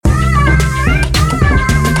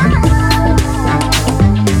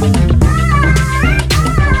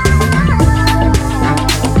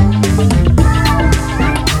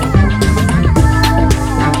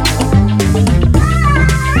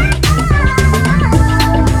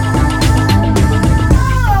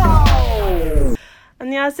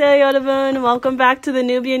안녕하세요, 여러분. Welcome back to the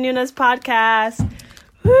Nubia Nunes podcast.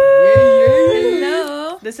 Woo!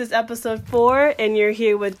 Hello. This is episode 4, and you're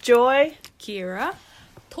here with Joy, Kira.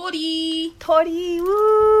 Tori.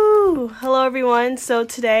 Woo! Hello, everyone. So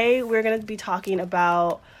today we're going to be talking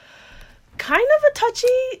about kind of a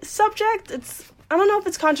touchy subject. I don't know if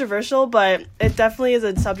it's controversial, but it definitely is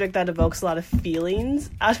a subject that evokes a lot of feelings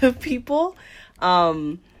out of people.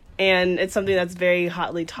 And it's something that's very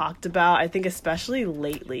hotly talked about, I think especially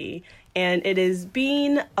lately. And it is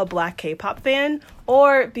being a Black K-pop fan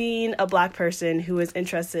or being a Black person who is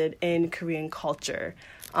interested in Korean culture.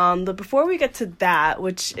 But before we get to that,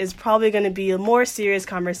 which is probably going to be a more serious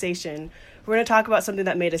conversation, we're going to talk about something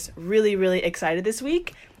that made us really, really excited this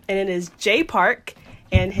week. And it is Jay Park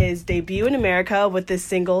and his debut in America with this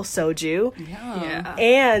single, Soju. Yeah.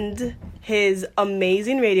 And his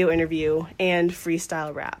amazing radio interview and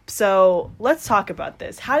freestyle rap. So let's talk about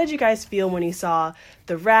this. How did you guys feel when you saw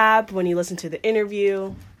the rap, when you listened to the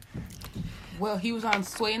interview? Well, he was on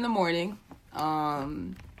Sway in the Morning. For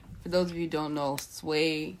those of you who don't know,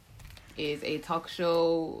 Sway is a talk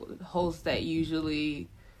show host that usually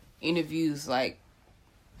interviews like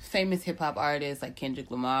famous hip hop artists like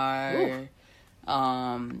Kendrick Lamar,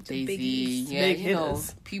 Jay-Z,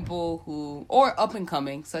 people who, or up and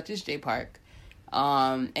coming, such as Jay Park.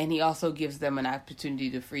 And he also gives them an opportunity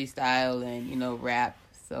to freestyle and, rap.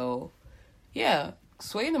 So, yeah,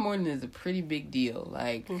 Sway in the Morning is a pretty big deal.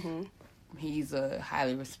 Like, he's a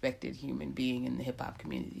highly respected human being in the hip-hop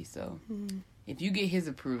community. So, if you get his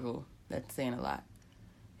approval, that's saying a lot.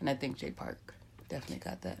 And I think Jay Park definitely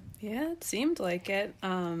got that. Yeah, it seemed like it.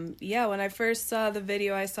 When I first saw the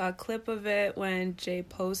video, I saw a clip of it when Jay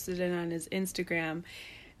posted it on his Instagram.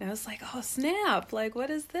 And I was like, oh, snap. Like, what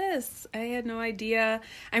is this? I had no idea.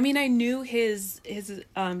 I mean, I knew his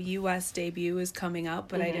U.S. debut was coming up,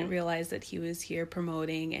 but I didn't realize that he was here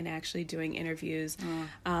promoting and actually doing interviews.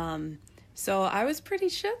 So I was pretty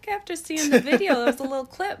shook after seeing the video. It was a little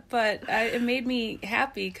clip, but it made me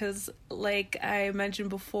happy because, like I mentioned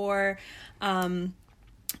before, in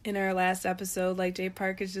our last episode, like Jay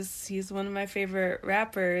Park he's one of my favorite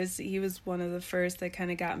rappers. He was one of the first that kind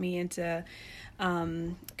of got me into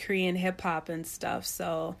Korean hip hop and stuff.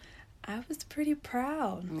 So I was pretty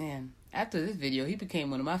proud. Man, after this video, he became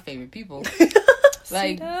one of my favorite people.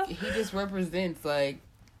 Like, he just represents, like,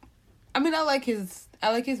 I mean, I like his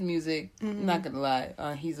music. I'm not gonna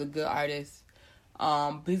lie. He's a good artist.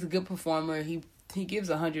 He's a good performer. He gives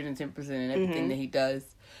 110% in everything that he does.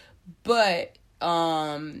 But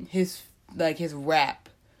his rap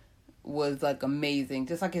was like amazing.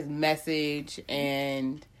 Just like his message,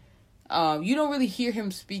 and you don't really hear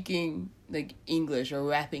him speaking like English or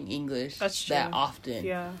rapping English that often.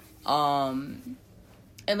 Yeah. And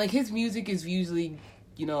like his music is usually,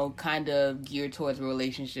 kind of geared towards a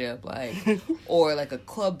relationship, like, or like a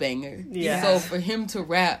club banger. Yeah. So for him to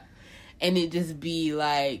rap and it just be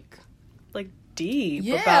like deep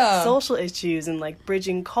about social issues and like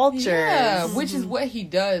bridging cultures. Yeah, which is what he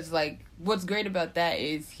does. Like, what's great about that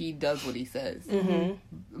is he does what he says.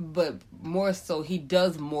 But more so, he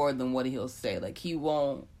does more than what he'll say. Like, he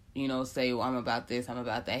won't, say, well, I'm about this, I'm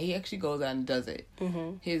about that. He actually goes out and does it.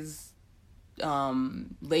 His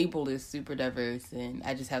label is super diverse, and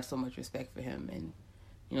I just have so much respect for him. And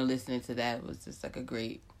listening to that was just like a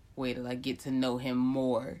great way to like get to know him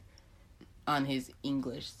more on his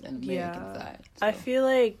English and American side. So. I feel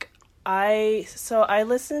like I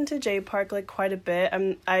listen to Jay Park like quite a bit.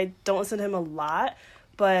 I don't listen to him a lot,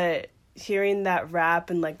 but hearing that rap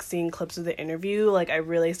and like seeing clips of the interview, like I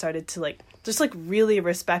really started to like just like really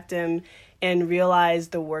respect him and realize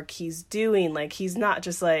the work he's doing. Like, he's not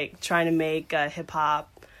just like trying to make a hip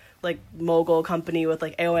hop like mogul company with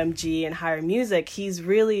like AOMG and higher music. He's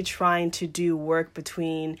really trying to do work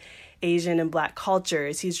between Asian and Black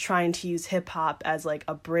cultures. He's trying to use hip hop as like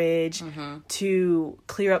a bridge to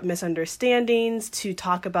clear up misunderstandings, to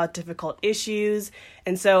talk about difficult issues.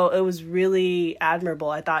 And so it was really admirable.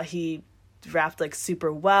 I thought he rapped like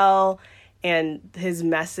super well, and his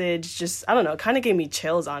message just, I don't know, kind of gave me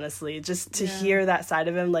chills, honestly, just to hear that side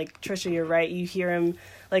of him. Like, Trisha, you're right. You hear him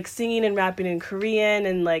like singing and rapping in Korean,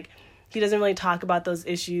 and like he doesn't really talk about those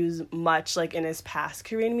issues much like in his past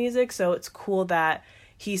Korean music. So it's cool that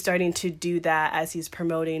he's starting to do that as he's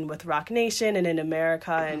promoting with Rock Nation and in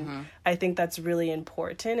America. And I think that's really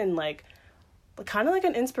important and like kind of like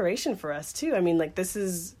an inspiration for us too. I mean, like, this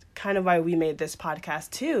is kind of why we made this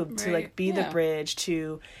podcast too, to like be the bridge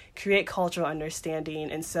to create cultural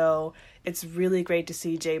understanding. And so it's really great to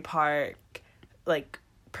see Jay Park like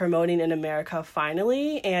promoting in America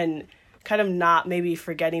finally, and kind of not maybe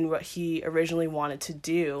forgetting what he originally wanted to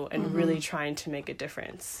do and really trying to make a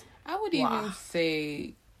difference. I would even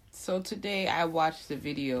say, so today I watched a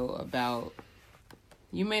video about,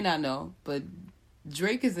 you may not know, but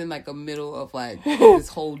Drake is in like a middle of like this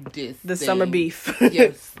whole diss The thing. summer beef.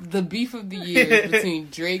 Yes, the beef of the year between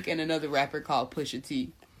Drake and another rapper called Pusha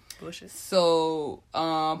T. So,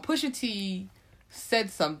 Pusha T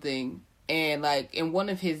said something, and like in one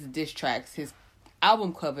of his diss tracks, his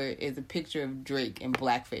album cover is a picture of Drake in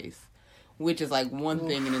blackface, which is like one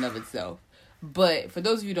thing in and of itself. But for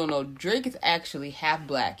those of you who don't know, Drake is actually half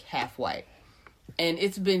black, half white. And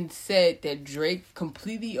it's been said that Drake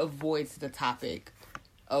completely avoids the topic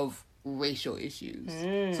of racial issues.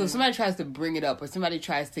 So if somebody tries to bring it up, or somebody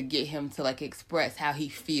tries to get him to like express how he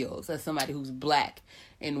feels as somebody who's black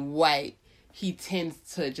and white, he tends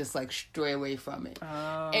to just like stray away from it.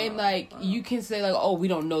 And like you can say like, oh, we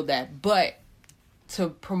don't know that, but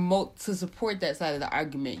to support that side of the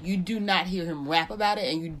argument, you do not hear him rap about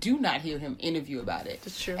it, and you do not hear him interview about it.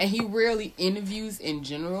 That's true. And he rarely interviews in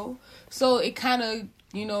general. So it kind of,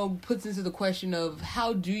 you know, puts into the question of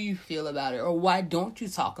how do you feel about it, or why don't you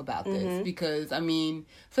talk about this? Because, I mean,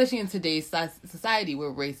 especially in today's society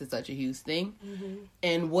where race is such a huge thing.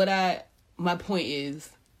 And my point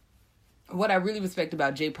is, what I really respect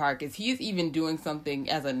about Jay Park is he is even doing something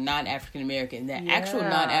as a non-African American that actual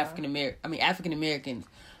African Americans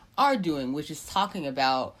are doing, which is talking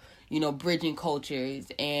about, you know, bridging cultures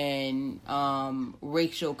and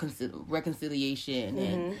racial reconciliation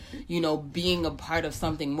and, you know, being a part of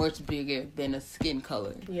something much bigger than a skin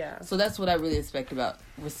color. Yeah. So that's what I really respect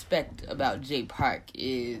about Jay Park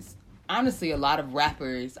is, honestly, a lot of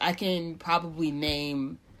rappers, I can probably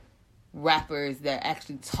name rappers that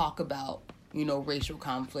actually talk about, you know, racial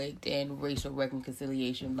conflict and racial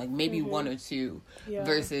reconciliation, like maybe one or two,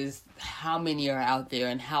 versus how many are out there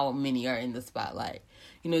and how many are in the spotlight.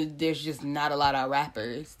 You know, there's just not a lot of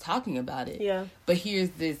rappers talking about it. Yeah. But here's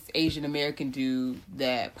this Asian American dude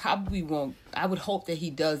that probably won't, I would hope that he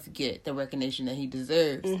does get the recognition that he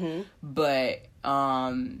deserves. But,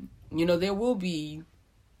 you know, there will be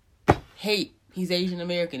hate. He's Asian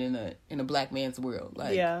American in a black man's world.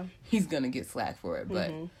 Like, he's gonna get slack for it.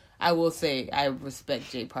 But I will say I respect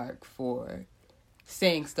Jay Park for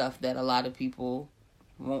saying stuff that a lot of people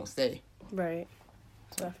won't say. Right.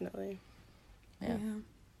 Definitely.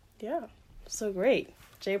 Yeah. So great.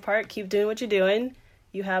 Jay Park, keep doing what you're doing.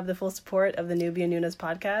 You have the full support of the Nubia Nunes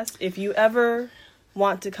podcast. If you ever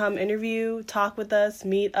want to come interview, talk with us,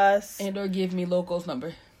 meet us, and or give me Loco's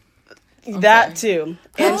number. That too.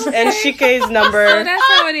 And Shike's number. So that's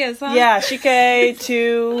how it is, huh? Yeah, Shike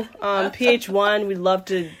to PH1. We'd love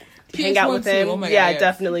to hang out with him. Oh my God, yeah,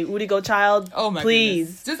 definitely. Udigo Child. Oh my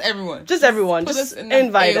please. Goodness. Just everyone. Just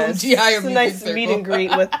invite us. It's a nice meet and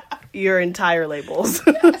greet with your entire labels.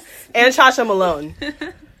 And Cha-Cha Malone.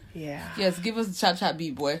 Yeah. Yes, give us a cha-cha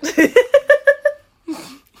beat, boy.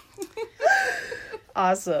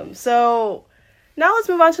 Awesome. So now let's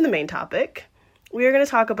move on to the main topic. We are going to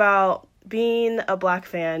talk about being a black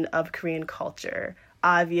fan of Korean culture.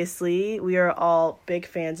 Obviously, we are all big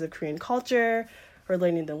fans of Korean culture. We're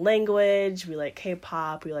learning the language. We like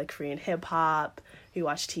K-pop. We like Korean hip-hop. We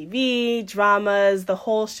watch TV, dramas, the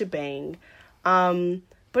whole shebang.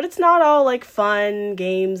 But it's not all like fun,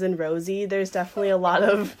 games, and rosy. There's definitely a lot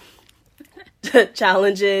of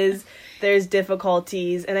challenges. There's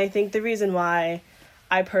difficulties. And I think the reason why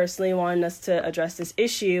I personally wanted us to address this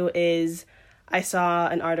issue is I saw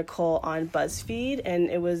an article on BuzzFeed, and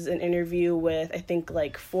it was an interview with, I think,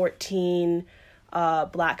 like 14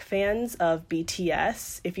 black fans of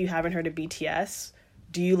BTS. If you haven't heard of BTS,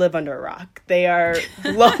 do you live under a rock? They are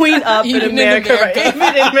blowing up in America.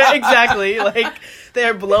 Right? Exactly. Like,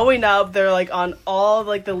 they're blowing up. They're, like, on all,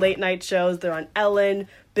 like, the late night shows. They're on Ellen,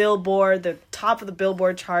 Billboard, the top of the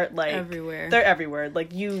Billboard chart. Like, everywhere. They're everywhere.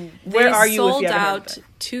 Like, where are you if you haven't heard of it?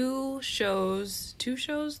 They sold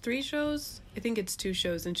out 3 shows. I think it's 2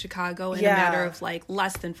 shows in Chicago in a matter of like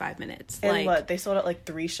less than 5 minutes. And like, what? They sold out like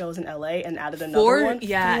 3 shows in LA and added another one?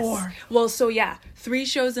 Yes. 4. Well, so yeah, 3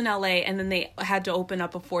 shows in LA, and then they had to open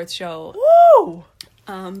up a 4th show. Woo!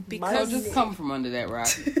 Because just come from under that rock.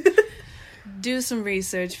 Do some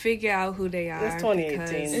research, figure out who they are. It's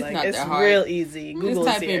 2018. It's like, not it's that hard. Real easy. Google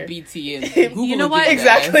just type here. in BTS. Google you know what?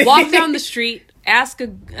 Exactly. Walk down the street. Ask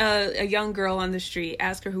a young girl on the street.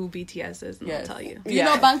 Ask her who BTS is, and they'll tell you. Do you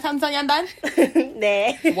know Bangtan Sonyeondan?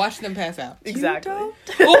 Nah. Watch them pass out. Exactly.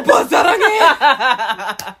 But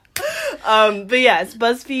yes,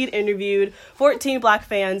 BuzzFeed interviewed 14 black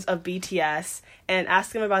fans of BTS and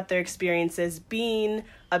asked them about their experiences being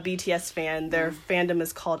a BTS fan. Their fandom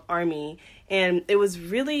is called ARMY. And it was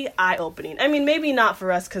really eye-opening. I mean, maybe not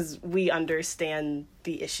for us because we understand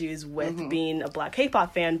the issues with being a Black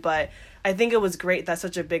K-pop fan, but I think it was great that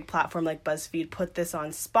such a big platform like BuzzFeed put this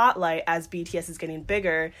on spotlight as BTS is getting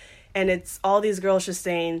bigger. And it's all these girls just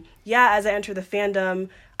saying, yeah, as I enter the fandom,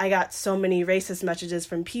 I got so many racist messages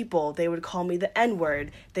from people. They would call me the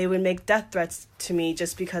N-word. They would make death threats to me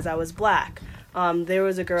just because I was Black. There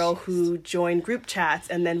was a girl who joined group chats,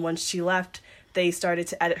 and then once she left, they started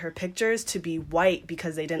to edit her pictures to be white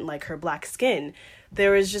because they didn't like her Black skin.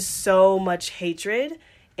 There was just so much hatred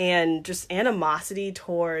and just animosity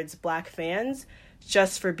towards Black fans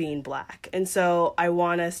just for being Black. And so I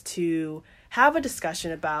want us to have a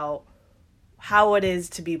discussion about how it is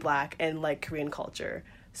to be Black and like Korean culture.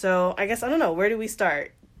 So I guess, I don't know, where do we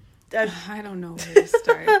start? I don't know where to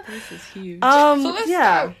start. This is huge. So let's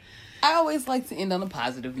start. I always like to end on a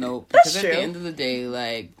positive note because at the end of the day,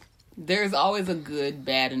 like, there's always a good,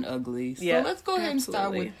 bad, and ugly. So let's go ahead and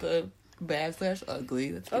start with the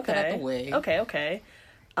bad/ugly. Let's get that out the way. Okay.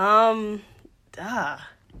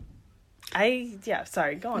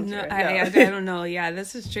 Sorry, go on. No, I don't know. Yeah,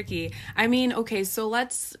 this is tricky. I mean, okay, so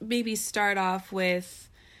let's maybe start off with,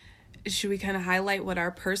 should we kind of highlight what our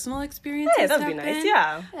personal experiences have been? That'd be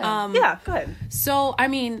nice, yeah, go ahead. So, I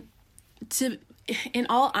mean, in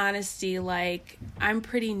all honesty, like, I'm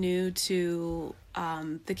pretty new to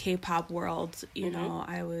the K-pop world. You know,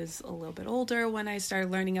 I was a little bit older when I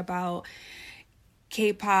started learning about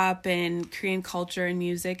K-pop and Korean culture and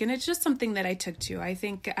music, and it's just something that I took to. I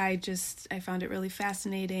think I found it really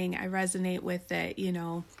fascinating. I resonate with it, you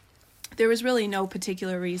know. There was really no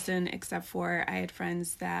particular reason except for I had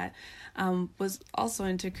friends that was also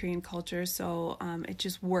into Korean culture, so it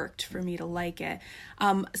just worked for me to like it.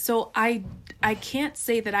 So I can't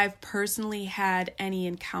say that I've personally had any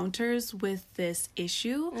encounters with this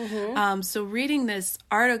issue. So reading this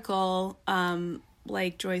article,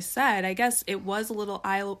 like Joyce said, I guess it was a little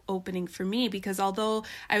eye-opening for me because although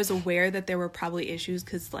I was aware that there were probably issues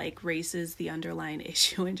because like race is the underlying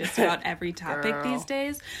issue in just about every topic these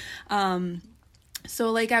days.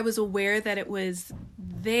 So like I was aware that it was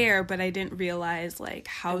there, but I didn't realize like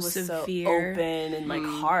how severe, so open and like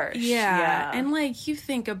harsh. Yeah. And like you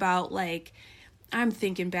think about like, I'm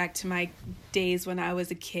thinking back to my days when I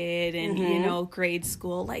was a kid and, you know, grade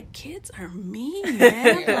school. Like, kids are mean,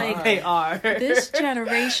 man. Like, they are. This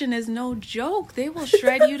generation is no joke. They will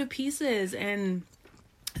shred you to pieces. And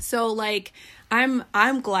so, like, I'm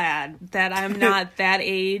glad that I'm not that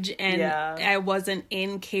age and I wasn't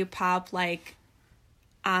in K-pop, like,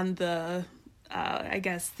 on the... I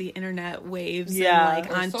guess the internet waves and like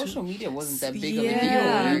on social media wasn't that big of a deal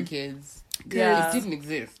when we were kids. It didn't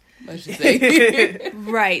exist, I should say.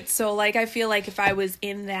 Right. So like I feel like if I was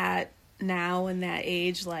in that now in that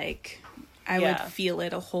age, like I would feel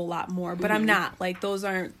it a whole lot more. But I'm not. Like those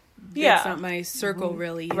aren't that's not my circle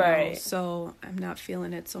really, you know. So I'm not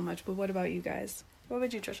feeling it so much. But what about you guys? What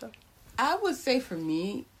about you, Trisha? I would say for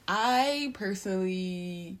me, I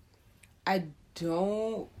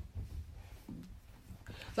don't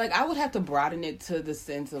like, I would have to broaden it to the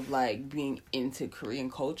sense of, like, being into Korean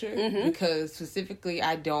culture. Because, specifically,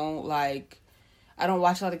 I don't watch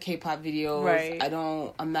a lot of K-pop videos. Right.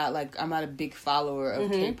 I'm not a big follower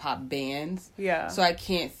of K-pop bands. Yeah. So I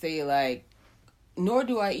can't say, like, nor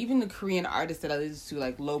do I, even the Korean artists that I listen to,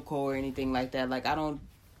 like, local or anything like that. Like, I don't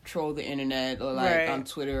troll the internet or, like, on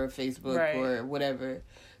Twitter or Facebook or whatever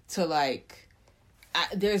to, like...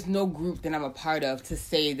 there's no group that I'm a part of to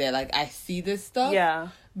say that, like, I see this stuff. Yeah.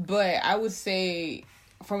 But I would say,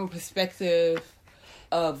 from a perspective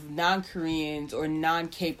of non-Koreans or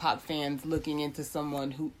non-K-pop fans looking into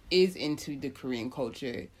someone who is into the Korean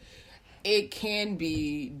culture, it can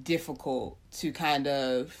be difficult to kind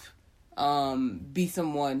of be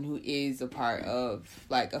someone who is a part of,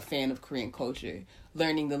 like, a fan of Korean culture.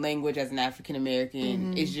 Learning the language as an African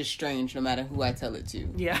American is just strange no matter who I tell it to.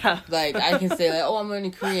 Yeah. Like, I can say, like, oh, I'm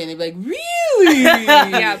learning Korean. They'd be like, really?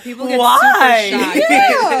 Yeah, people get super shocked.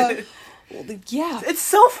 Yeah. Well, yeah. It's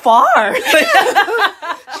so far. How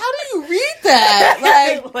do you read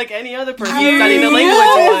that? Like any other person studying the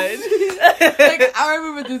language would. Like, I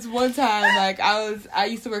remember this one time, like, I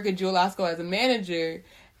used to work at Jewel Osco as a manager.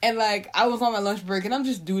 And, like, I was on my lunch break, and I'm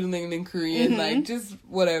just doodling in Korean, like, just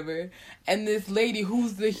whatever. And this lady,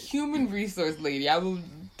 who's the human resource lady,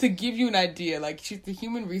 to give you an idea, like, she's the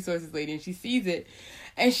human resources lady, and she sees it,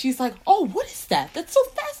 and she's like, oh, what is that? That's so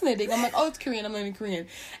fascinating. I'm like, oh, it's Korean. I'm learning Korean.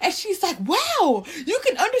 And she's like, wow, you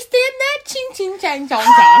can understand that? Ching, ching, chang, chong,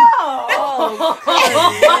 chong.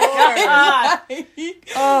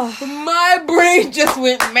 Oh, my brain just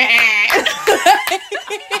went mad.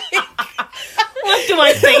 fuck do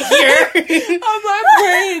I say here? My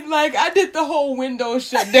brain, like, I did the whole window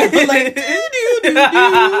shut down. Like, do.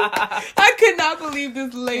 I could not believe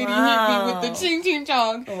this lady hit me with the ching ching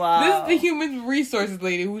chong. Wow. This is the human resources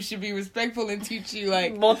lady who should be respectful and teach you,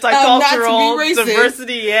 like, multicultural, how not to be racist.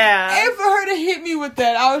 diversity, yeah. And for her to hit me with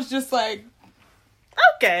that, I was just like,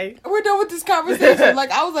 okay. we're done with this conversation.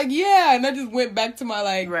 Like, I was like, yeah. And I just went back to my,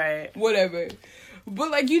 like, right. whatever.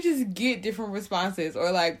 But, like, you just get different responses.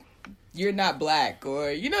 Or, like, you're not black.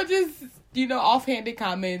 Or, just, offhanded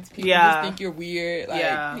comments. People just think you're weird. Like,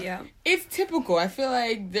 yeah. It's typical. I feel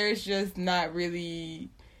like there's just not really...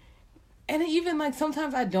 And even, like,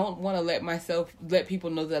 sometimes I don't want to let people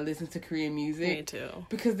know that I listen to Korean music. Me too.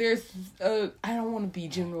 Because there's, I don't want to be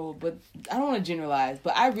general, but I don't want to generalize,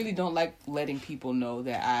 but I really don't like letting people know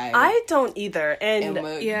that I don't either.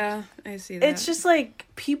 And yeah, I see that. It's just, like,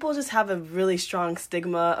 people just have a really strong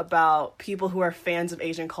stigma about people who are fans of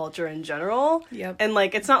Asian culture in general. Yep. And,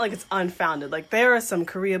 like, it's not like it's unfounded. Like, there are some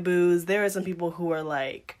Korea boos. There are some people who are,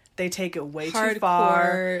 like... They take it way too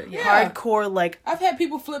far. Yeah. Hardcore, like... I've had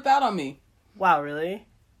people flip out on me. Wow, really?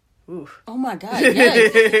 Oof. Oh my God,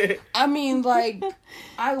 yes. I mean, like,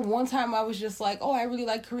 one time I was just like, oh, I really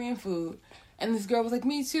like Korean food. And this girl was like,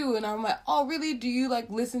 me too. And I'm like, oh, really? Do you, like,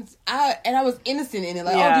 listen? And I was innocent in it.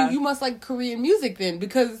 Like, oh, you must like Korean music then.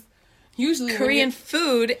 Because usually... Korean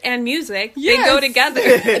food and music, they go together.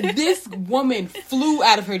 This woman flew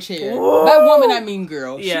out of her chair. Whoa. By woman, I mean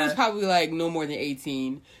girl. Yeah. She was probably, like, no more than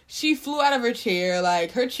 18. She flew out of her chair.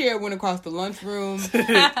 Like, her chair went across the lunchroom.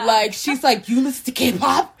 Like, she's like, you listen to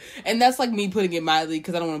K-pop? And that's, like, me putting it mildly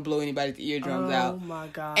because I don't want to blow anybody's eardrums out. Oh, my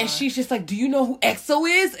God. And she's just like, do you know who EXO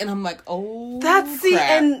is? And I'm like, oh, crap.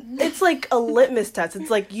 And it's like a litmus test. It's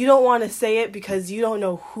like, you don't want to say it because you don't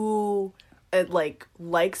know who,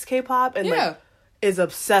 likes K-pop and, like, is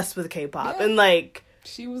obsessed with K-pop. Yeah. And, like...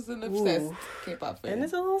 She was an obsessed K-pop fan. And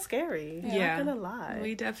it's a little scary. Yeah. I'm not gonna lie.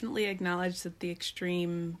 We definitely acknowledge that the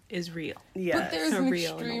extreme is real. Yeah. But there's an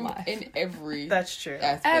extreme in every That's true.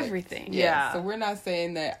 aspect. Everything. Yeah. So we're not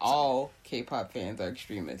saying that all K-pop fans are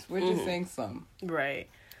extremists. We're just saying some. Right.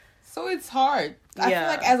 So it's hard. I feel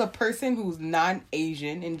like as a person who's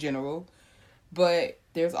non-Asian in general, but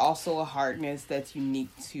there's also a hardness that's unique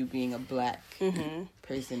to being a black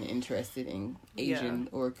person interested in Asian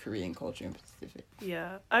or Korean culture in specific.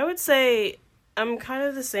 Yeah. I would say I'm kind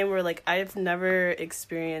of the same where, like, I've never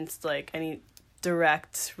experienced, like, any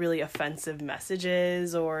direct, really offensive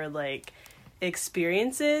messages or, like,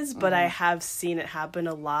 experiences, but I have seen it happen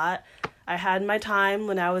a lot. I had my time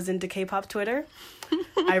when I was into K-pop Twitter.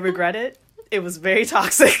 I regret it. It was very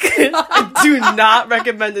toxic. I do not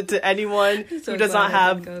recommend it to anyone who does not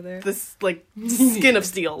have this, like, skin of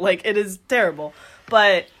steel. Like, it is terrible.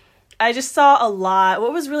 But I just saw a lot.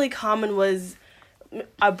 What was really common was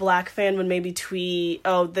a black fan would maybe tweet,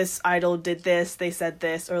 oh, this idol did this, they said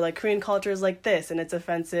this, or, like, Korean culture is like this, and it's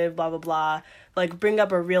offensive, blah, blah, blah. Like, bring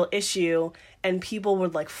up a real issue, and people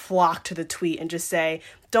would, like, flock to the tweet and just say,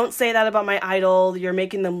 don't say that about my idol, you're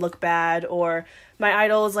making them look bad, or... My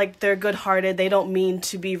idol is, like, they're good-hearted. They don't mean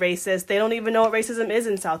to be racist. They don't even know what racism is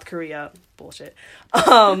in South Korea. Bullshit.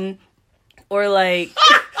 Or, like...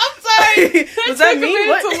 I'm sorry. Was that me?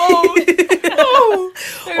 What?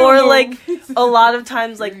 Or, like, a lot of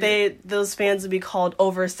times, like, those fans would be called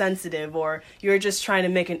oversensitive, or you're just trying to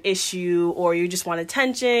make an issue, or you just want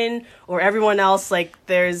attention, or everyone else, like,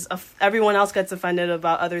 everyone else gets offended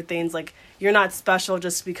about other things. Like, you're not special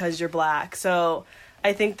just because you're black. So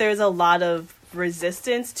I think there's a lot of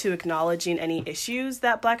resistance to acknowledging any issues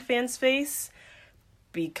that black fans face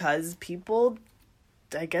because people,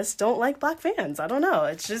 I guess, don't like black fans. I don't know.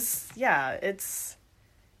 It's just, it's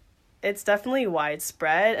definitely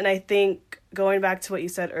widespread. And I think going back to what you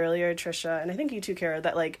said earlier, Trisha, and I think you too, Kara,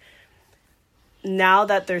 that, like, now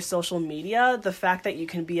that there's social media, the fact that you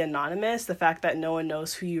can be anonymous, the fact that no one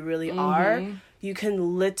knows who you really are, you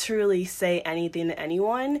can literally say anything to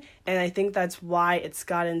anyone. And I think that's why it's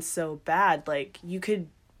gotten so bad. Like, you could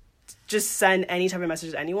just send any type of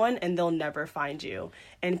message to anyone and they'll never find you.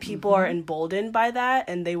 And people are emboldened by that,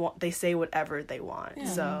 and they say whatever they want. Yeah.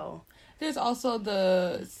 So there's also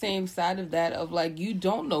the same side of that of, like, you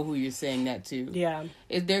don't know who you're saying that to. Yeah.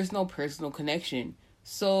 There's no personal connection.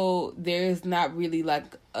 So there's not really,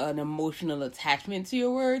 like, an emotional attachment to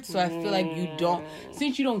your words. So I feel like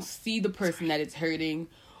since you don't see the person that it's hurting,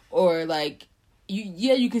 or, like,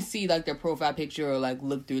 you can see, like, their profile picture or, like,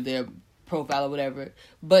 look through their profile or whatever,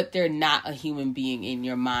 but they're not a human being in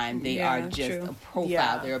your mind. They are just a profile.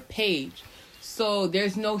 Yeah. They're a page. So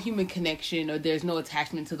there's no human connection, or there's no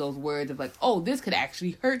attachment to those words of, like, oh, this could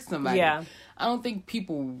actually hurt somebody. Yeah. I don't think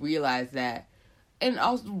people realize that. and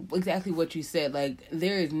also exactly what you said. Like,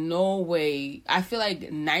 there is no way. I feel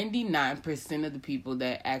like 99% of the people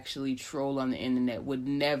that actually troll on the internet would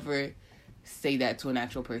never say that to an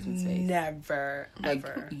actual person's face. Never, like,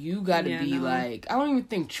 ever. You gotta be like, I don't even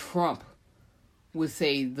think Trump would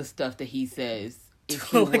say the stuff that he says.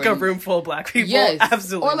 Like a room full of black people? Yes.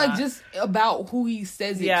 Absolutely Or, like, not. just about who he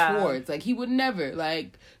says it towards. Like, he would never,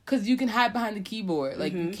 like, because you can hide behind the keyboard.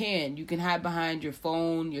 Like, you can hide behind your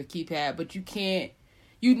phone, your keypad, but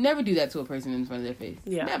you'd never do that to a person in front of their face.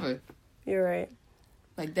 Yeah. Never. You're right.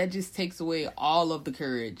 Like, that just takes away all of the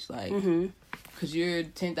courage. Like, because you're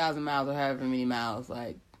 10,000 miles or however many miles,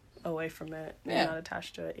 like, away from it. You're not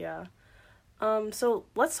attached to it, yeah. So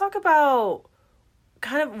let's talk about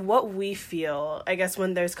kind of what we feel, I guess,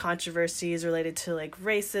 when there's controversies related to, like,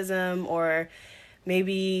 racism, or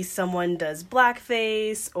maybe someone does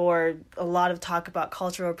blackface, or a lot of talk about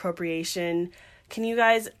cultural appropriation. Can you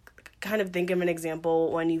guys kind of think of an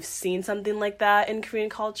example when you've seen something like that in Korean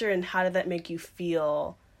culture, and how did that make you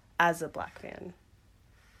feel as a Black fan?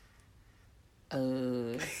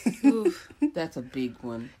 That's a big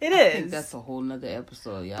one. It I is. think that's a whole nother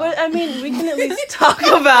episode, y'all. But, I mean, we can at least talk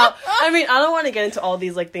about... I mean, I don't want to get into all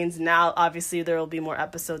these, like, things now. Obviously, there will be more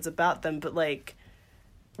episodes about them. But, like,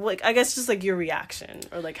 I guess just, like, your reaction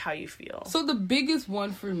or, like, how you feel. So, the biggest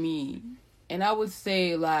one for me, and I would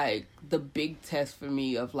say, like, the big test for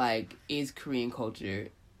me of, like, is Korean culture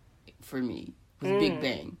for me, was Big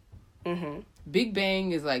Bang. Mm-hmm. Big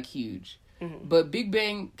Bang is, like, huge. Mm-hmm. But Big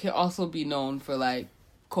Bang can also be known for, like,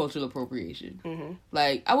 cultural appropriation. Mm-hmm.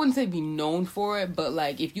 Like, I wouldn't say be known for it, but,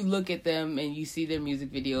 like, if you look at them and you see their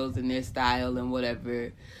music videos and their style and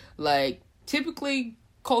whatever, like, typically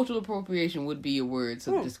cultural appropriation would be a word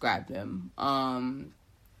to describe them.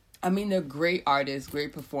 I mean, they're great artists,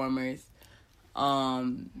 great performers.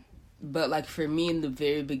 But, like, for me in the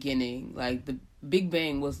very beginning, like, the Big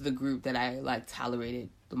Bang was the group that I, like, tolerated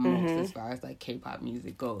the most as far as, like, K-pop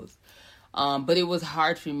music goes. But it was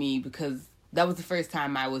hard for me because that was the first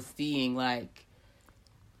time I was seeing, like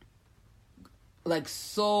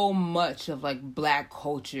so much of, like, Black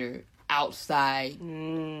culture outside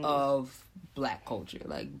of Black culture,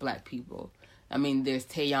 like, Black people. I mean, there's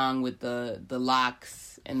Taeyong with the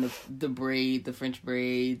locks and the braid, the French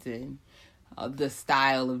braids, and the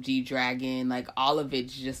style of G-Dragon. Like, all of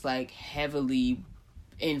it's just, like, heavily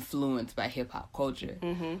influenced by hip-hop culture.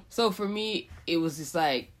 Mm-hmm. So for me, it was just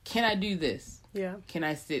like, can I do this? Yeah. Can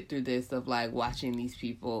I sit through this of, like, watching these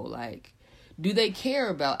people? Like, do they care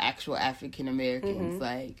about actual African Americans? Mm-hmm.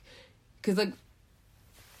 Like, because, like,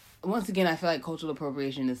 once again, I feel like cultural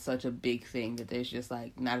appropriation is such a big thing that there's just,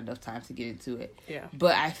 like, not enough time to get into it. Yeah.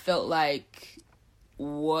 But I felt like,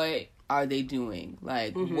 what are they doing?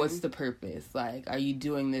 Like, what's the purpose? Like, are you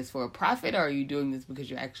doing this for a profit, or are you doing this because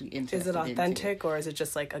you're actually interested? Is it authentic, or is it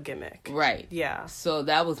just, like, a gimmick? Right. Yeah. So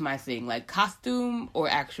that was my thing. Like, costume or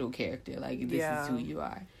actual character. Like, this is who you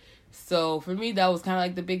are. So for me, that was kind of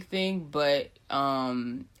like the big thing. But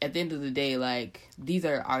at the end of the day, like, these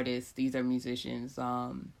are artists. These are musicians.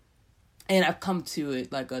 And I've come to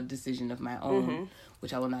it, like, a decision of my own,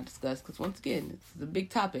 which I will not discuss because, once again, it's a big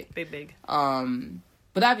topic. Big.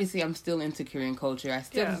 But obviously, I'm still into Korean culture. I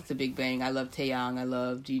still listen to Big Bang. I love Taeyong. I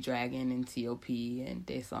love G-Dragon and T.O.P. and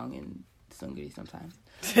Daesung and Seungri sometimes.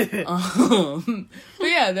 But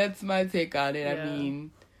yeah, that's my take on it. Yeah. I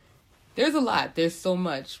mean, there's a lot. There's so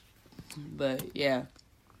much. But yeah.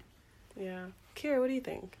 Yeah. Kira, what do you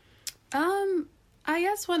think? I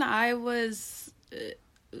guess when I was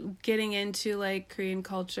getting into, like, Korean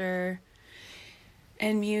culture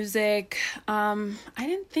and music, I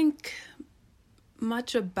didn't think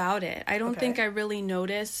much about it. I don't think I really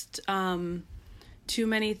noticed too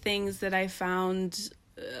many things that I found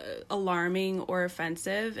alarming or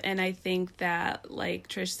offensive, and I think that, like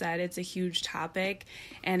Trish said, it's a huge topic,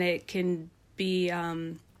 and it can be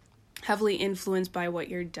heavily influenced by what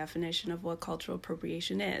your definition of what cultural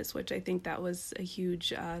appropriation is, which I think that was a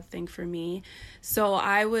huge thing for me. So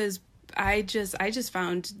I just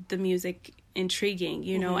found the music intriguing,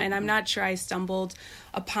 you know, and I'm not sure I stumbled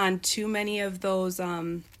upon too many of those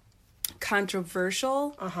controversial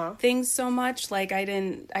things so much. Like, I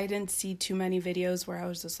didn't see too many videos where I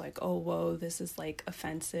was just like, oh, whoa, this is, like,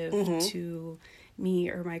 offensive to me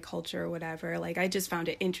or my culture or whatever. Like, I just found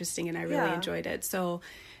it interesting and I really enjoyed it. So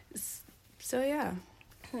yeah.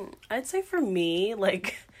 I'd say for me,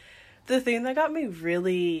 like, the thing that got me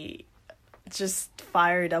really just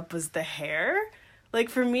fired up was the hair. Like,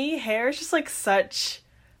 for me, hair is just, like, such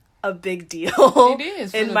a big deal. It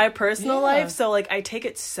is in my personal life. So, like, I take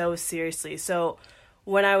it so seriously. So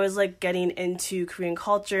when I was, like, getting into Korean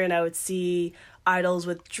culture and I would see idols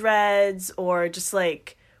with dreads or just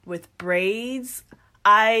like with braids,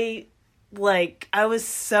 I was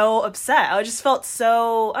so upset. I just felt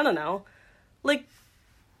so, I don't know, like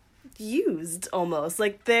used almost.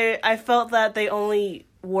 Like I felt that they only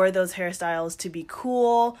wore those hairstyles to be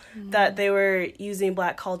cool, that they were using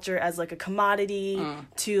Black culture as like a commodity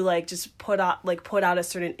to like just put out a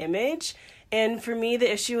certain image. And for me,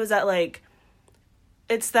 the issue is that like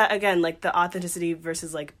it's that, again, like the authenticity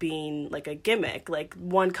versus like being like a gimmick. Like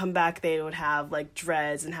one comeback they would have like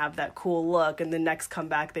dreads and have that cool look, and the next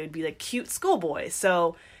comeback they would be like cute schoolboys.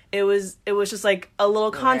 So it was just like a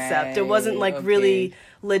little concept. Right, it wasn't like really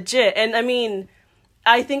legit. And I mean,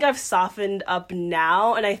 I think I've softened up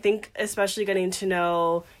now, and I think especially getting to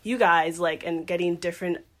know you guys, like, and getting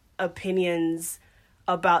different opinions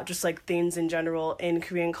about just like things in general in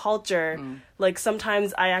Korean culture, like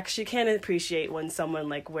sometimes I actually can appreciate when someone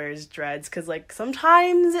like wears dreads, because like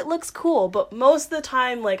sometimes it looks cool, but most of the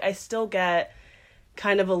time like I still get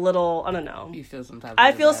kind of a little, I don't know, you feel some type of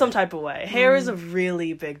I feel some type of way. Hair is a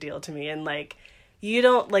really big deal to me, and like you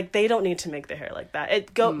don't, like, they don't need to make their hair like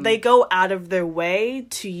that. They go out of their way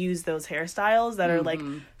to use those hairstyles that are like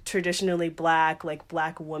traditionally black, like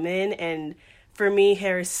Black women. And for me,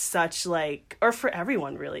 hair is such like, or for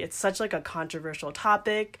everyone really, it's such like a controversial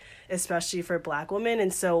topic, especially for Black women.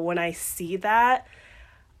 And so when I see that,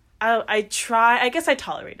 I guess I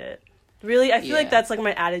tolerate it. Really, I feel like that's like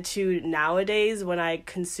my attitude nowadays when I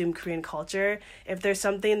consume Korean culture. If there's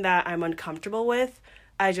something that I'm uncomfortable with,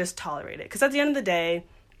 I just tolerate it. Because at the end of the day,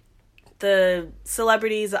 the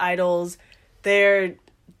celebrities, the idols, they're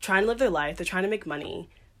trying to live their life. They're trying to make money.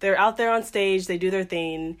 They're out there on stage. They do their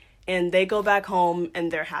thing. And they go back home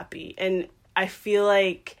and they're happy. And I feel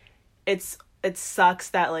like it sucks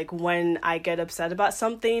that, like, when I get upset about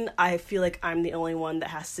something, I feel like I'm the only one that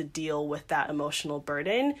has to deal with that emotional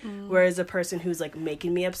burden. Whereas a person who's, like,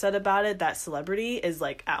 making me upset about it, that celebrity, is,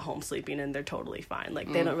 like, at home sleeping and they're totally fine.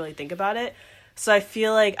 Like, they don't really think about it. So I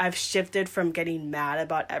feel like I've shifted from getting mad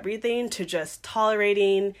about everything to just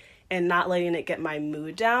tolerating and not letting it get my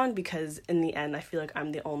mood down, because in the end, I feel like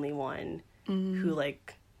I'm the only one who,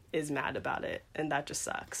 like, is mad about it. And that just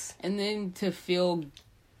sucks. And then to feel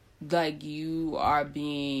like you're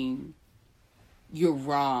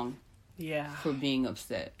wrong for being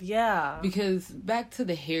upset. Yeah. Because back to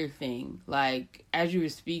the hair thing, like, as you were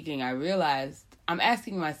speaking, I realized I'm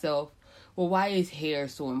asking myself, well, why is hair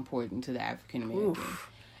so important to the African American?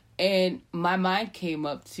 And my mind came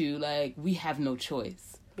up to, like, we have no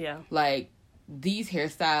choice. Yeah. Like, these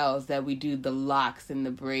hairstyles that we do, the locks and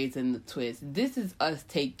the braids and the twists, this is us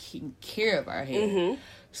taking care of our hair.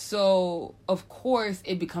 So, of course,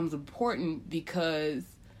 it becomes important because,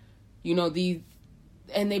 you know, they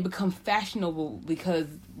become fashionable because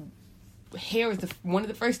hair is one of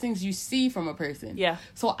the first things you see from a person. Yeah.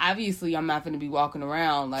 So, obviously, I'm not going to be walking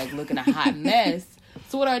around, like, looking a hot mess.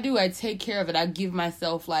 So, what do? I take care of it. I give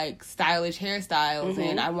myself, like, stylish hairstyles,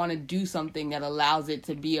 and I want to do something that allows it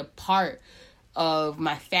to be a part of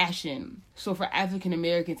my fashion. So, for African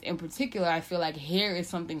Americans in particular, I feel like hair is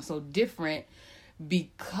something so different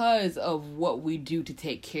because of what we do to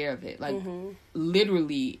take care of it. Like,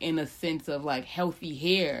 literally, in a sense of, like, healthy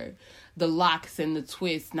hair, the locks and the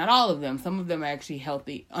twists, not all of them, some of them are actually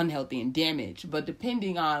healthy, unhealthy, and damaged, but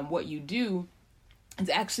depending on what you do, it's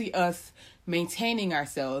actually us maintaining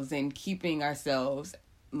ourselves and keeping ourselves,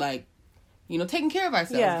 like, you know, taking care of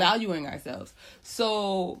ourselves, valuing ourselves.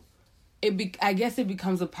 So I guess it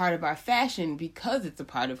becomes a part of our fashion because it's a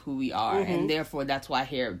part of who we are, and therefore that's why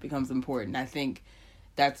hair becomes important. I think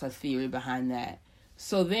that's a theory behind that.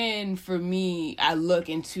 So then for me, I look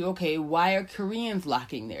into, okay, why are Koreans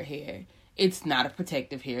locking their hair? It's not a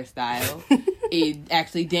protective hairstyle. It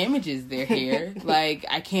actually damages their hair. Like,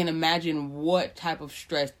 I can't imagine what type of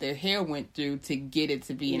stress their hair went through to get it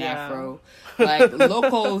to be an afro. Like,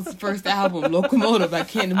 Loco's first album, Locomotive, I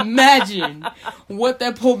can't imagine what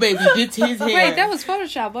that poor baby did to his hair. Wait, that was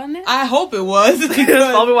Photoshop, wasn't it? I hope it was. That's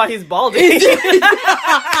probably why he's balding.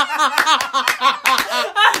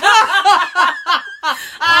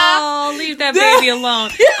 Oh, leave that baby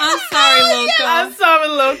alone. I'm sorry, Loco. I'm sorry,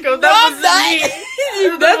 Loco. That was me.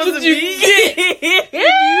 That's what you get.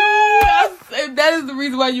 That is the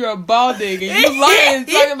reason why you're balding. And you're lying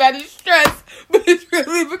talking about his stress. But it's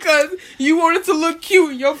really because you wanted to look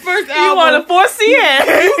cute. Your first album. You wanted 4C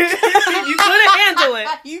hair. You couldn't handle it.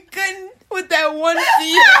 You couldn't with that 1C.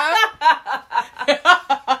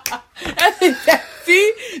 I think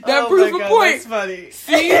that proves a point. That's funny.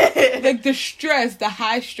 See, like the stress, the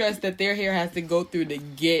high stress that their hair has to go through to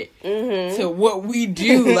get to what we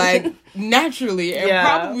do, like naturally, and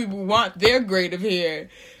probably want their grade of hair.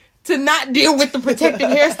 to not deal with the protective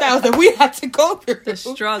hairstyles that we had to go through. The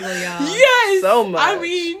struggle, y'all. Yes. So much. I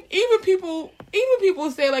mean, even people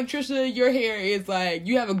say, like, Trisha, your hair is like,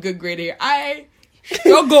 you have a good grade hair. I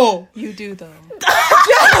struggle. You do, though.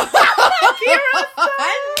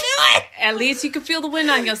 I knew it. At least you can feel the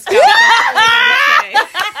wind on your scalp. That's all I gotta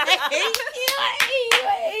say.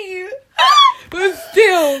 But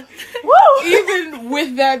still, Woo! even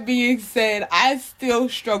with that being said, I still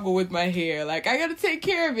struggle with my hair. Like, I gotta take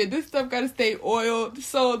care of it. This stuff gotta stay oiled.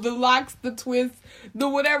 So the locks, the twists, the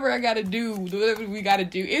whatever I gotta do, whatever we gotta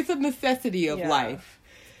do, it's a necessity of life.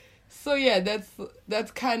 So yeah,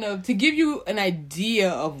 that's kind of to give you an idea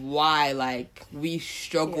of why, like, we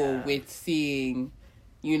struggle with seeing,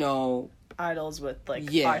 you know, idols with like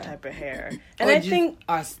our type of hair. And or I just think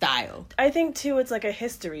our style. I think too it's like a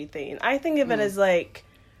history thing. I think of it as like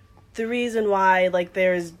the reason why like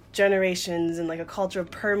there's generations and like a culture of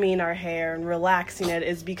perming our hair and relaxing it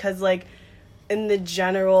is because like in the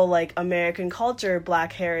general like American culture,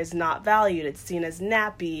 black hair is not valued. It's seen as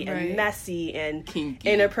nappy and messy and kinky.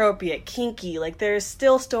 Inappropriate, kinky. Like there's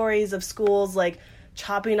still stories of schools like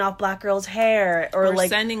chopping off black girls' hair or like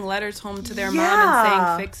sending letters home to their mom and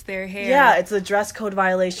saying fix their hair. Yeah, it's a dress code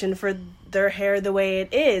violation for their hair the way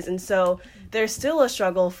it is. And so there's still a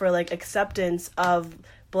struggle for like acceptance of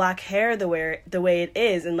black hair the way it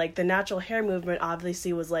is. And like the natural hair movement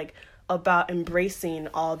obviously was like about embracing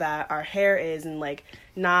all that our hair is and like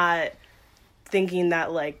not thinking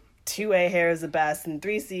that like 2A hair is the best and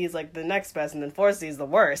 3C is like the next best and then 4C is the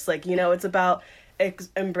worst. Like, you know, it's about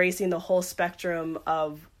embracing the whole spectrum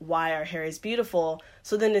of why our hair is beautiful.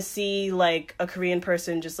 So then to see like a Korean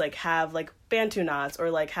person just like have like bantu knots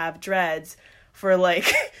or like have dreads for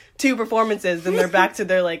like 2 performances, then they're back to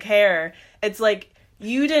their like hair. It's like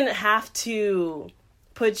you didn't have to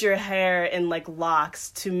put your hair in like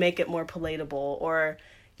locks to make it more palatable, or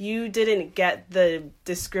you didn't get the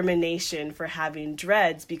discrimination for having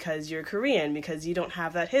dreads because you're Korean, because you don't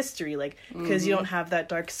have that history, like because you don't have that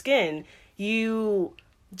dark skin. You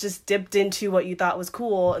just dipped into what you thought was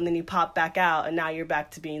cool and then you pop back out and now you're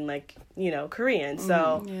back to being like, you know, Korean.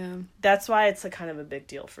 So that's why it's a kind of a big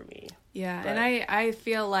deal for me. Yeah. But. And I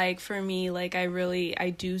feel like for me, like I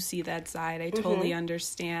do see that side. I totally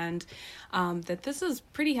understand that this is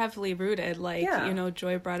pretty heavily rooted. Like, you know,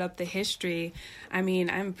 Joy brought up the history. I mean,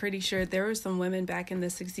 I'm pretty sure there were some women back in the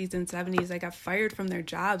 60s and 70s that got fired from their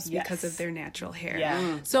jobs because of their natural hair.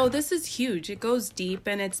 Yeah. So this is huge. It goes deep,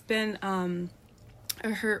 and it's been a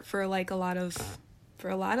hurt for like a lot of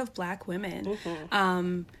black women.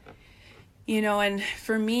 You know, and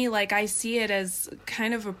for me, like I see it as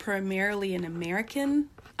kind of a primarily an American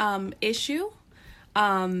issue.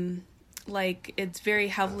 Like it's very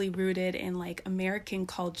heavily rooted in like American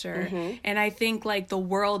culture. And I think like the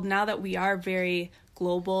world, now that we are very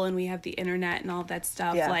global and we have the internet and all that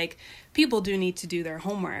stuff, like people do need to do their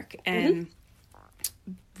homework and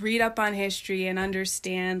read up on history and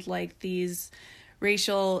understand like these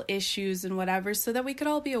racial issues and whatever, so that we could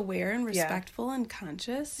all be aware and respectful and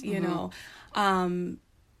conscious, you know.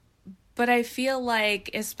 But I feel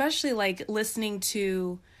like, especially like listening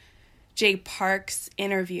to Jay Park's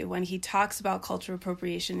interview when he talks about cultural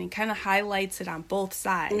appropriation and kind of highlights it on both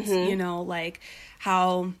sides, you know, like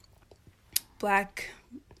how Black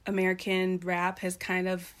American rap has kind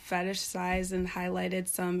of fetishized and highlighted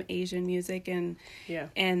some Asian music, and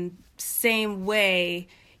same way,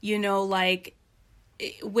 you know, like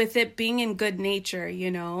with it being in good nature, you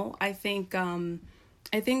know, I think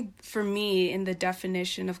for me, in the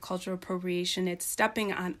definition of cultural appropriation, it's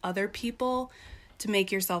stepping on other people to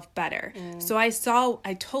make yourself better. So I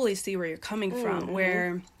totally see where you're coming from,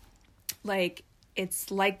 where like it's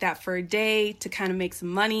like that for a day to kind of make some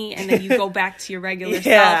money, and then you go back to your regular self,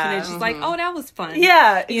 and it's just like, oh, that was fun.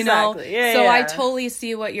 Yeah, you know? So I totally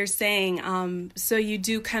see what you're saying. So you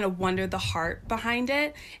do kind of wonder the heart behind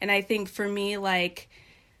it. And I think for me, like,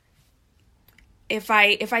 if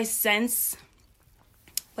I sense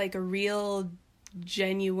like a real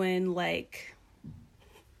genuine, like,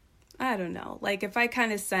 I don't know, like if I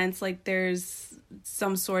kind of sense like there's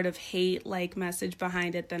some sort of hate like message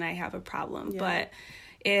behind it, then I have a problem. But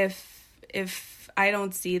if I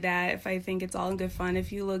don't see that, if I think it's all in good fun,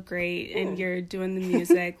 if you look great and you're doing the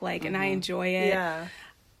music, like, and I enjoy it,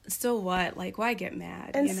 so what? Like, why get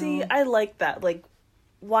mad? And see, I like that. Like,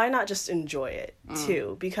 why not just enjoy it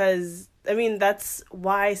too? Because I mean, that's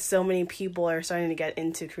why so many people are starting to get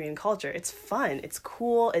into Korean culture. It's fun. It's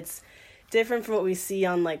cool. It's different from what we see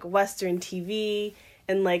on, like, Western TV.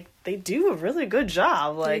 And, like, they do a really good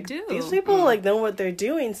job. Like, these people, like, know what they're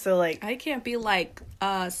doing. So, like... I can't be like,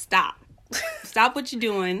 stop. Stop what you're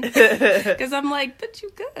doing. Because I'm like, but you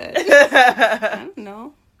good. I don't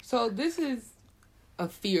know. So this is a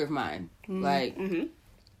fear of mine. Like,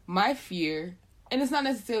 my fear, and it's not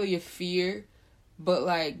necessarily a fear, but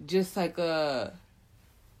like, just like a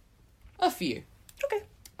fear. Okay.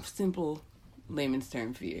 Simple layman's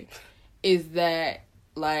term fear. Is that,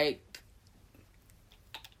 like,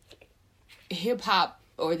 hip-hop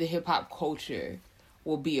or the hip-hop culture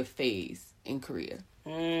will be a phase in Korea.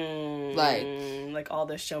 Like all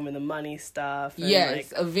the show me the money stuff. And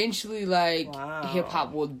yes, eventually, like, wow.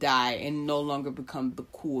 hip-hop will die and no longer become the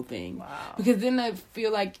cool thing. Wow. Because then I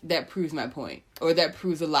feel like that proves my point. Or that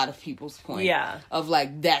proves a lot of people's point. Yeah. Of,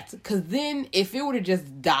 like, that's... Because then, if it were to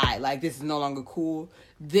just die, like, this is no longer cool,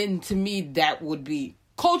 then, to me, that would be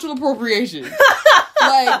cultural appropriation.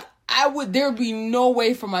 Like... there would be no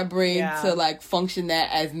way for my brain to, like, function that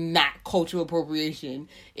as not cultural appropriation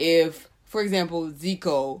if, for example,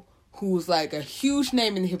 Zico, who's, like, a huge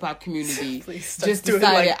name in the hip-hop community, just decided,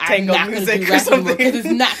 like, I'm not going to do rap anymore because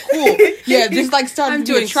it's not cool. Yeah, just, like, started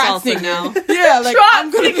to be a trot singer now. Yeah, like, I'm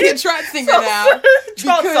going to be a trot singer now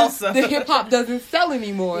because the hip-hop doesn't sell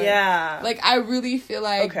anymore. Yeah. Like, I really feel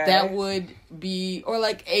like that would be... Or,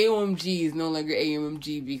 like, AOMG is no longer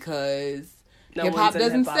AOMG because... hip-hop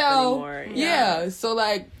doesn't sell anymore. Yeah, so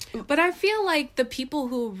like... But I feel like the people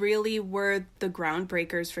who really were the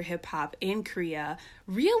groundbreakers for hip-hop in Korea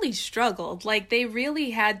really struggled. Like, they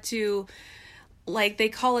really had to... Like, they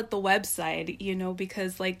call it the website, you know,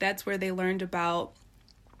 because, like, that's where they learned about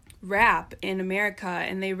rap in America,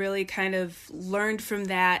 and they really kind of learned from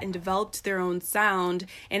that and developed their own sound,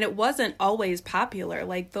 and it wasn't always popular.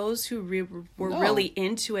 Like, those who were really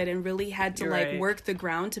into it and really had to work the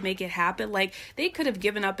ground to make it happen, like, they could have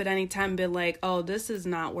given up at any time and been like, oh, this is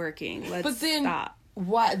not working, let's stop.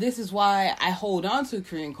 This is why I hold on to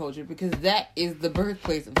Korean culture, because that is the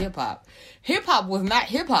birthplace of hip-hop. Hip-hop was not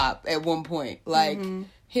hip-hop at one point. Like,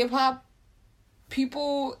 hip-hop,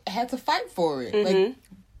 people had to fight for it. Like,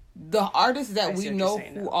 the artists that we know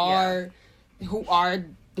who are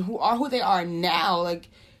who they are now, like,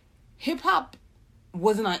 hip-hop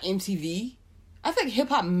wasn't on MTV. I think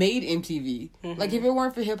hip-hop made MTV. Like, if it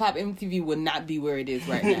weren't for hip-hop, MTV would not be where it is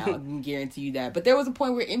right now. I can guarantee you that. But there was a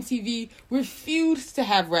point where MTV refused to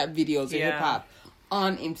have rap videos of hip-hop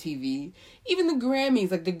on MTV. Even the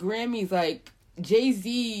Grammys, like,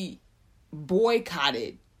 Jay-Z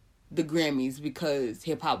boycotted the Grammys because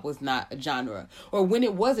hip-hop was not a genre. Or when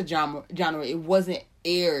it was a genre, it wasn't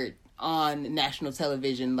aired on national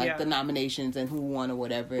television, like the nominations and who won or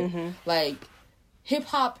whatever. Like,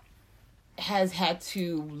 hip-hop has had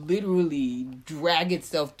to literally drag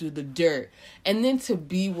itself through the dirt. And then to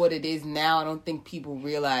be what it is now, I don't think people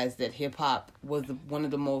realize that hip-hop was one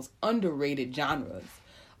of the most underrated genres.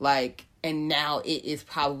 Like, and now it is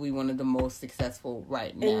probably one of the most successful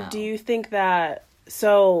right now. And do you think that...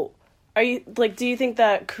 So... do you think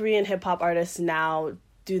that Korean hip-hop artists now,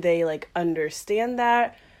 do they, like, understand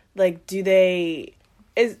that? Like, do they...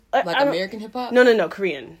 American hip-hop? No,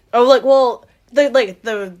 Korean. Oh, like, well, the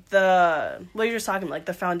what you're just talking about, like,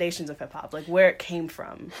 the foundations of hip-hop, like, where it came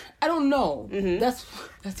from. I don't know. That's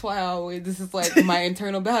why this is, like, my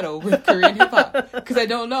internal battle with Korean hip-hop. Because I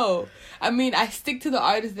don't know. I mean, I stick to the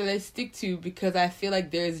artists that I stick to because I feel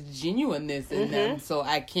like there's genuineness in them. So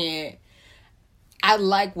I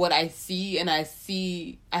like what I see, and I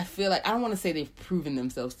feel like, I don't want to say they've proven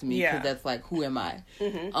themselves to me, because that's like, who am I?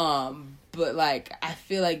 But, like, I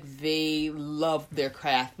feel like they love their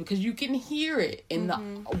craft because you can hear it in the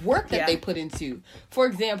work that they put into. For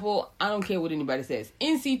example, I don't care what anybody says.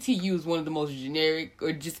 NCTU is one of the most generic,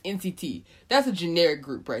 or just NCT. That's a generic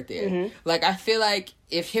group right there. Like, I feel like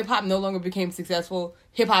if hip-hop no longer became successful,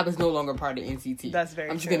 hip-hop is no longer part of NCT. That's very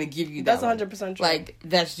true. I'm just going to give you that. That's 100% true. Like,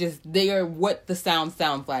 that's just, they are what the sound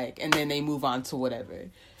sounds like, and then they move on to whatever.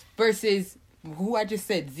 Versus... who I just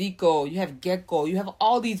said, Zico, you have Gecko, you have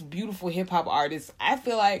all these beautiful hip-hop artists. I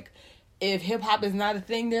feel like if hip-hop is not a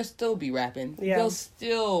thing, they'll still be rapping. Yeah. They'll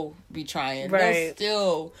still be trying. They'll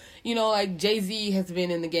still, like, Jay-Z has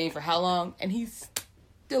been in the game for how long? And he's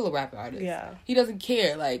still a rap artist. Yeah. He doesn't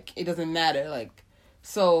care. Like, it doesn't matter. Like,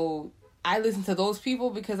 so I listen to those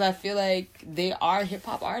people because I feel like they are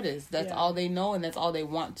hip-hop artists. That's all they know, and that's all they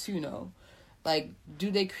want to know. Like,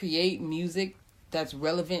 do they create music that's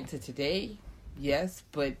relevant to today? Yes,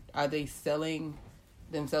 but are they selling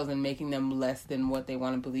themselves and making them less than what they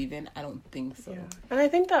want to believe in? I don't think so. Yeah. And I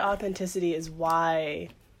think that authenticity is why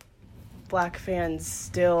Black fans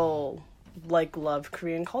still, like, love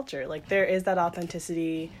Korean culture. Like, there is that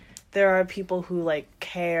authenticity. There are people who, like,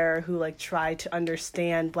 care, who, like, try to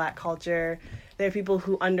understand Black culture. There are people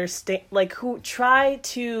who understand, like, who try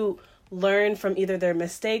to learn from either their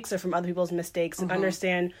mistakes or from other people's mistakes and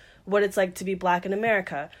understand what it's like to be Black in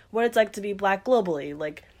America, what it's like to be Black globally.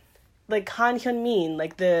 Like Han Hyun-min,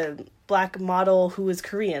 like the Black model who is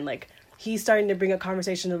Korean, like he's starting to bring a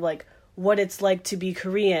conversation of like what it's like to be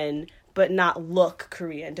Korean but not look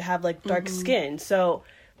Korean, to have like dark skin. So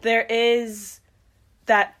there is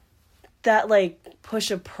that like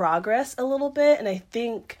push of progress a little bit, and I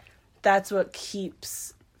think that's what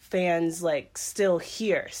keeps fans like still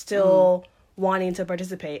here, still wanting to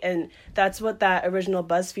participate. And that's what that original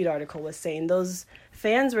BuzzFeed article was saying. Those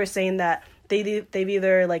fans were saying that they've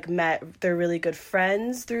either like met their really good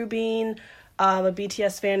friends through being a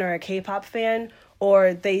BTS fan or a K-pop fan,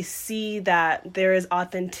 or they see that there is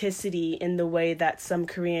authenticity in the way that some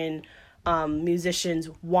Korean musicians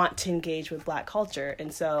want to engage with Black culture.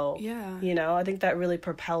 And so, you know, I think that really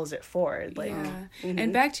propels it forward. Like,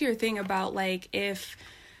 And back to your thing about like if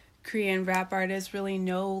Korean rap artists really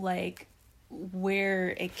know like where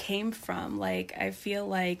it came from. Like I feel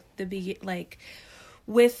like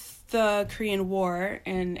with the Korean War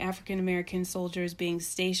and African American soldiers being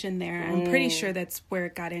stationed there, I'm pretty sure that's where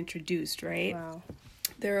it got introduced, right? Wow.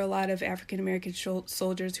 There are a lot of African American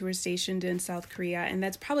soldiers who were stationed in South Korea, and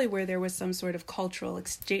that's probably where there was some sort of cultural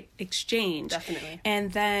exchange. Definitely.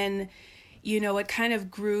 And then, you know, it kind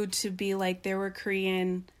of grew to be like there were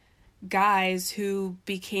Korean guys who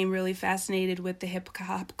became really fascinated with the hip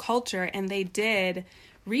hop culture, and they did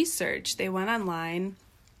research. They went online.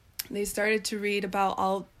 They started to read about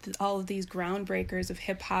all of these groundbreakers of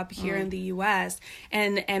hip hop here in the U.S.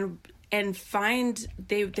 and find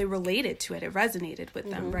they related to it. It resonated with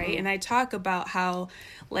them, right? And I talk about how,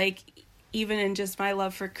 like, even in just my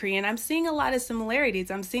love for Korean, I'm seeing a lot of similarities.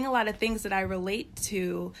 I'm seeing a lot of things that I relate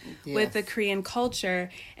to with the Korean culture.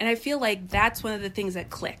 And I feel like that's one of the things that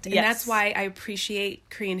clicked. And that's why I appreciate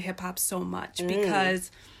Korean hip hop so much,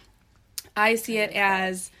 because I see it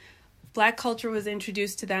as Black culture was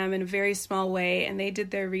introduced to them in a very small way, and they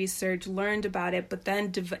did their research, learned about it, but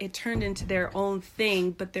then it turned into their own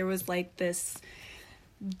thing. But there was like this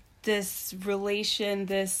relation,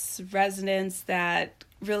 this resonance that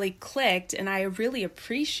really clicked, and I really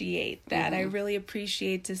appreciate that. I really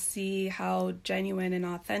appreciate to see how genuine and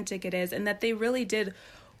authentic it is, and that they really did,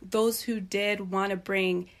 those who did want to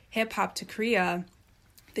bring hip-hop to Korea,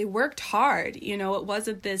 they worked hard. You know, it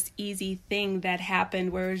wasn't this easy thing that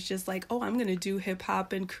happened where it's just like, oh, I'm going to do hip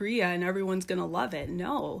hop in Korea and everyone's going to love it.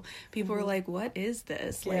 No, people were like, what is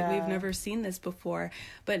this? Like, we've never seen this before.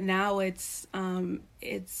 But now it's a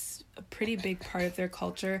pretty big part of their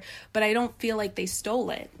culture, but I don't feel like they stole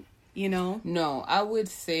it, you know? No, I would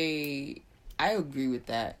say I agree with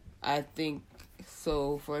that. I think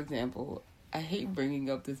so. For example, I hate bringing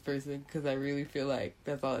up this person because I really feel like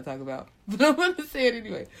that's all I talk about. But I'm going to say it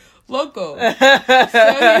anyway. Loco. So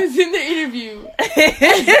he's in the interview.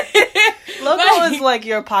 Loco is like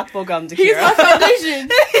your Pak Bo-gum to He's my foundation.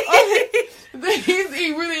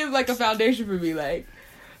 He really is like a foundation for me. Like,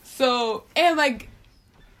 so, and like,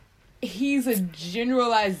 he's a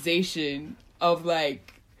generalization of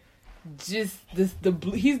like, just he's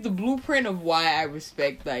the blueprint of why I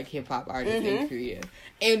respect like hip hop artists in Korea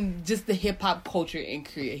and just the hip hop culture in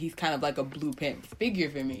Korea. He's kind of like a blueprint figure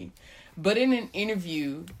for me. But in an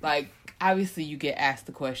interview, like, obviously you get asked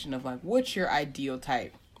the question of like, what's your ideal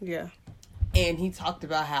type? Yeah. And he talked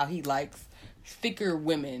about how he likes thicker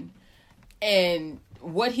women, and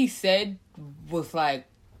what he said was like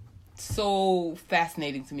so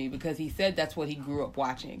fascinating to me because he said that's what he grew up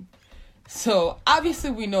watching. So,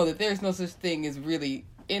 obviously, we know that there's no such thing as really,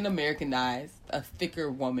 in American eyes, a thicker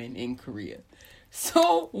woman in Korea.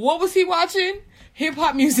 So, what was he watching?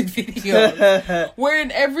 Hip-hop music videos. Where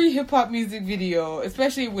in every hip-hop music video,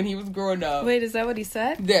 especially when he was growing up... Wait, is that what he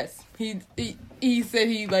said? Yes. He said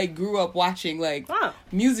he, like, grew up watching, like,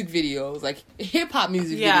 music videos. Like, hip-hop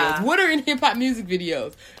music videos. What are in hip-hop music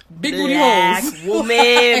videos? Big booty hoes. Woman,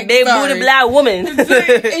 big booty black woman.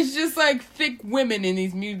 It's just like thick women in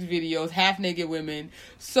these music videos, half naked women.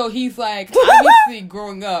 So he's like, obviously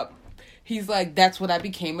growing up, he's like, that's what I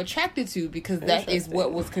became attracted to because that is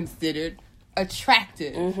what was considered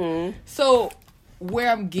attractive. So where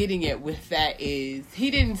I'm getting at with that is,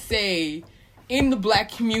 he didn't say in the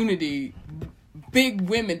black community, big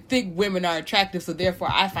women, thick women are attractive, so therefore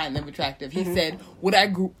I find them attractive. He said, what I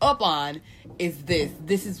grew up on is this.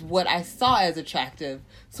 This is what I saw as attractive,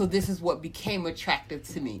 so this is what became attractive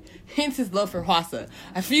to me. Hence his love for Hwasa.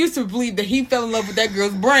 I refuse to believe that he fell in love with that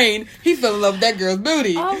girl's brain. He fell in love with that girl's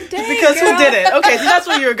booty. Oh, dang, Because girl. who did it? Okay, so that's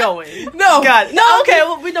where you're going. No. Got it. No, okay,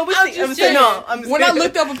 well, we know. We I'm see. just saying, saying, I'm just when I saying.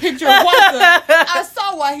 looked up a picture of Hwasa, I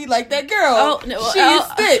saw why he liked that girl. Oh, no. She is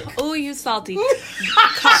thick. Oh, you salty.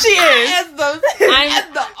 She is. As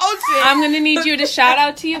the ocean. I'm going to need you to shout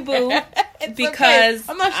out to your boo. It's Because okay.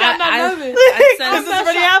 I'm not shouting out none of it. I sense- This is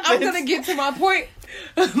already happened. I'm gonna get to my point.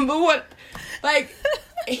 But what, like,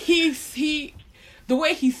 he the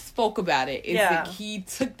way he spoke about it is that he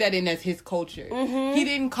took that in as his culture. He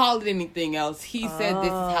didn't call it anything else. He said, "This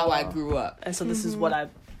is how I grew up. And so this is what I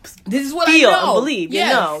This is what feel I know. and believe. Yes.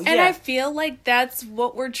 You know. And yeah. I feel like that's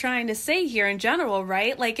what we're trying to say here in general,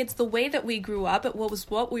 right? Like, it's the way that we grew up. It was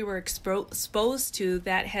what we were exposed to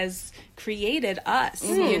that has created us,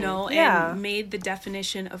 you know, and made the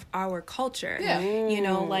definition of our culture. Yeah. You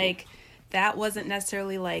know, like, that wasn't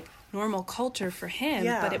necessarily, like, normal culture for him,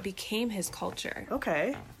 but it became his culture.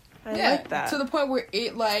 Okay. I Yeah, like that. to the point where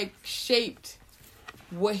it, like, shaped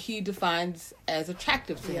what he defines as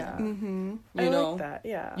attractive to him. I You know? like that.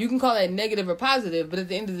 Yeah. You can call that negative or positive, but at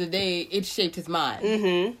the end of the day, it shaped his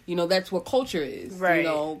mind. You know, that's what culture is. Right. You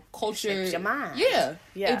know, culture. Shapes your mind. Yeah.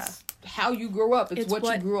 Yeah. It's how you grow up. It's what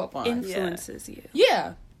you grew up on. Influences you.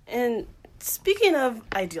 Yeah. And speaking of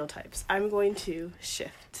ideal types, I'm going to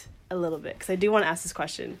shift a little bit because I do want to ask this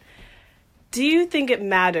question. Do you think it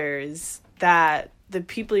matters that the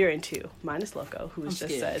people you're into, minus Loco, who was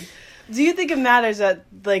just said, do you think it matters that,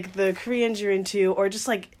 like, the Koreans you're into, or just,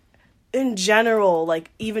 like, in general, like,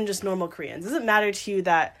 even just normal Koreans, does it matter to you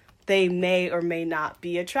that they may or may not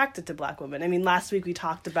be attracted to black women? I mean, last week we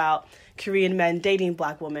talked about Korean men dating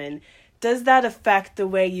black women. Does that affect the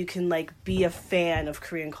way you can, like, be a fan of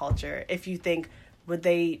Korean culture? If you think, would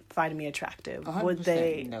they find me attractive? 100% Would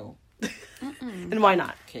they? No. And why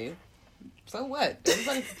not? Okay. So what?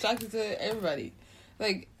 Everybody's attracted to everybody.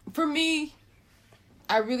 Like, for me,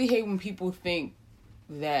 I really hate when people think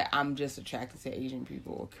that I'm just attracted to Asian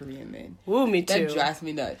people or Korean men. Ooh, me too. That drives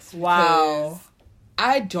me nuts. Wow.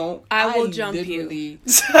 I don't. I will jump you Hey,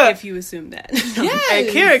 if you assume that.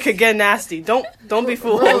 Yes. Kira could get nasty. Don't be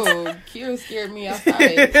fooled. Bro, Kira scared me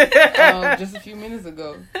outside just a few minutes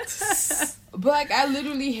ago. But, like, I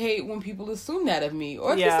literally hate when people assume that of me.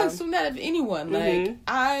 Or just assume that of anyone. Like,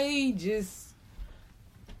 I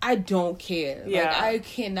don't care. Yeah. Like, I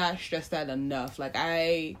cannot stress that enough. Like,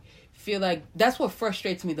 I feel like that's what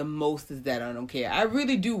frustrates me the most is that I don't care. I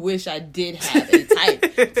really do wish I did have a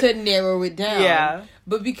type to narrow it down. Yeah.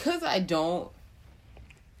 But because I don't,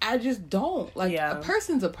 I just don't. Like, a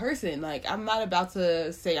person's a person. Like, I'm not about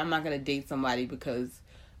to say I'm not going to date somebody because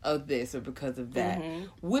of this or because of that.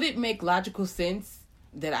 Would it make logical sense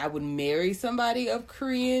that I would marry somebody of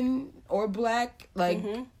Korean or black? Like,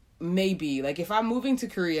 maybe. Like, if I'm moving to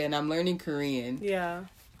Korea and I'm learning Korean,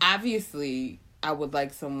 obviously I would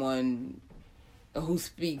like someone who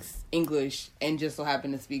speaks English and just so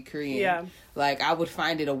happen to speak Korean. Yeah. Like, I would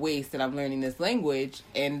find it a waste that I'm learning this language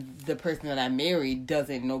and the person that I married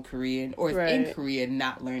doesn't know Korean or is in Korea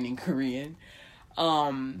not learning Korean.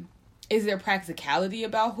 Is there practicality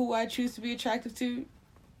about who I choose to be attracted to?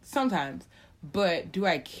 Sometimes. But do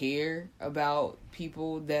I care about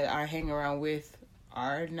people that I hang around with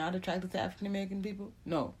are not attracted to African American people?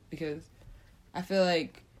 No, because I feel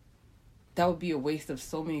like that would be a waste of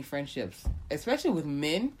so many friendships, especially with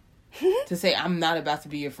men, to say I'm not about to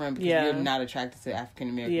be your friend because you're not attracted to African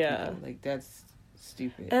American people. Like, that's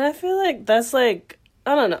stupid. And I feel like that's, like,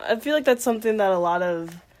 I don't know. I feel like that's something that a lot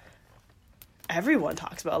of everyone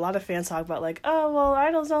talks about. A lot of fans talk about, like, oh, well,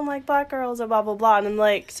 idols don't like black girls or blah, blah, blah. And I'm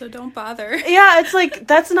like... So don't bother. Yeah, it's like,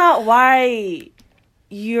 that's not why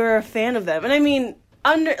you're a fan of them. And I mean,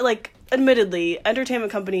 admittedly,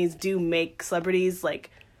 entertainment companies do make celebrities, like,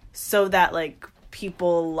 so that, like,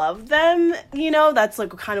 people love them, you know? That's, like,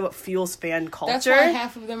 kind of what fuels fan culture. That's why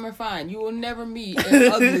half of them are fine. You will never meet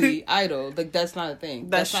an ugly idol. Like, that's not a thing.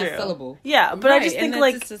 That's true. not sellable. Yeah, but I just think,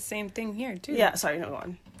 like... it's the same thing here, too. Yeah, sorry, no, go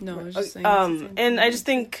on. No, I was just saying. It's the same and thing. I just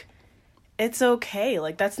think it's okay.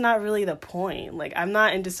 Like, that's not really the point. Like, I'm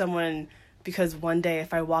not into someone because one day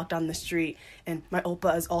if I walk down the street and my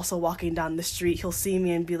oppa is also walking down the street, he'll see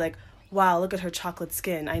me and be like, wow, look at her chocolate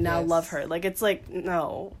skin. I now love her. Like, it's like,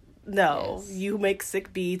 no. You make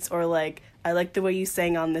sick beats, or, like, I like the way you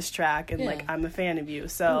sang on this track, and, like, I'm a fan of you.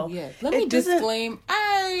 So, let me disclaim,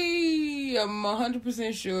 I am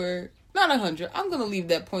 100% sure, not 100, I'm going to leave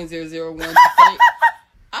that 0.001 to say,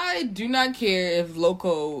 I do not care if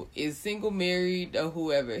Loco is single, married, or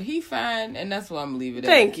whoever. He fine, and that's why I'm leaving it.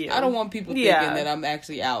 Thank you. I don't want people thinking that I'm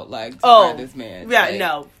actually out, like, to oh, this man. Yeah, like,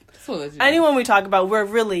 no. So anyone we talk about, we're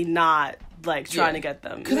really not like trying to get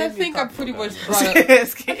them. Because I think I pretty much brought up. I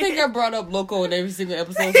think I brought up Loco in every single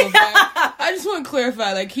episode so far. I just want to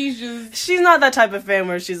clarify, like, he's just. She's not that type of fan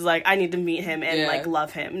where she's like, I need to meet him and like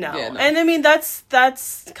love him. No. Yeah, no. And I mean that's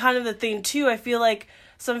kind of the thing too. I feel like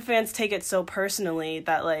some fans take it so personally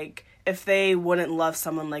that like if they wouldn't love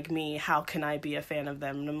someone like me, how can I be a fan of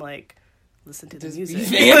them? And I'm like, listen to the music.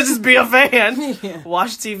 Just be a fan.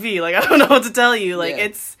 Watch TV. Like I don't know what to tell you. Like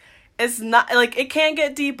it's not, like, it can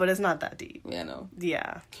get deep, but it's not that deep. Yeah, no.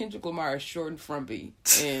 Yeah. Kendrick Lamar is short and frumpy,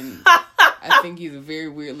 and I think he's a very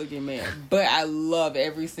weird-looking man. But I love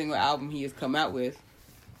every single album he has come out with.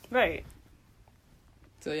 Right.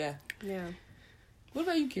 So, yeah. Yeah. What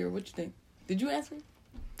about you, Kira? What you think? Did you answer?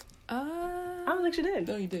 I don't think she did.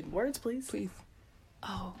 No, you didn't. Words, please. Please.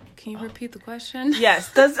 Oh, can you repeat the question?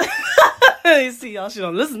 Yes. Does you see, y'all, she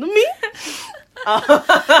don't listen to me.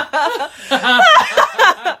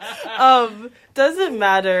 Does it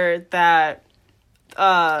matter that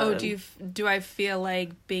do I feel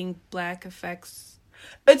like being black affects?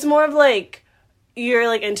 It's more of like you're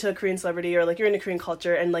like into a Korean celebrity or like you're into Korean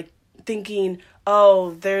culture and like thinking,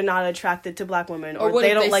 oh, they're not attracted to black women or what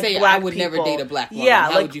they if don't they like say, black I would people. never date a black woman. Yeah,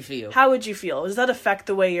 how would you feel? How would you feel? Does that affect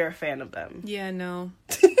the way you're a fan of them? Yeah, no.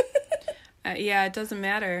 Yeah, it doesn't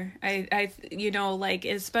matter. I you know, like,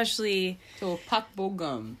 especially... So if Pak Bo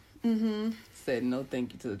Gum said no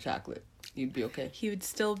thank you to the chocolate, you'd be okay? He would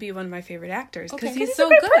still be one of my favorite actors because Okay. he's a so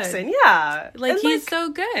great good. person, yeah. Like, and he's so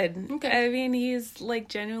good. Okay. I mean, he's, like,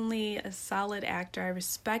 genuinely a solid actor. I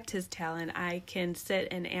respect his talent. I can sit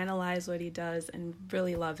and analyze what he does and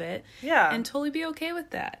really love it. Yeah. And totally be okay with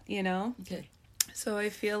that, you know? Okay. So I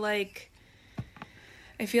feel like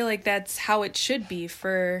that's how it should be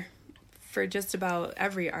for just about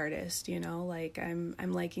every artist, you know, like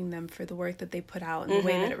I'm liking them for the work that they put out and the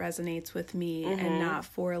way that it resonates with me and not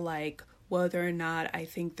for like whether or not I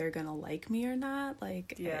think they're gonna like me or not.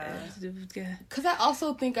 Like, Because I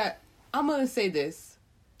also think I'm gonna say this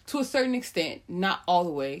to a certain extent, not all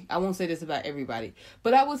the way. I won't say this about everybody,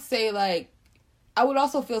 but I would say like I would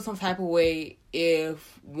also feel some type of way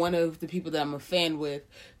if one of the people that I'm a fan with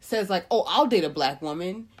says like, oh, I'll date a black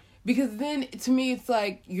woman. Because then, to me, it's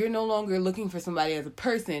like, you're no longer looking for somebody as a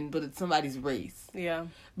person, but it's somebody's race. Yeah.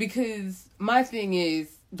 Because my thing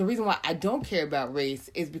is, the reason why I don't care about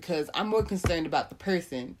race is because I'm more concerned about the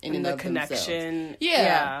person and the connection. Themselves.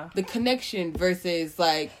 Yeah. The connection versus,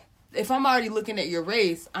 like, if I'm already looking at your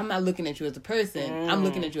race, I'm not looking at you as a person. I'm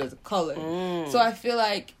looking at you as a color. So I feel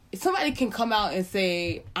like if somebody can come out and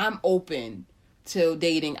say, I'm open to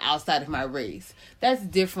dating outside of my race, that's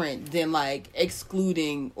different than like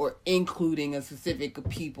excluding or including a specific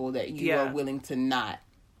people that you are willing to not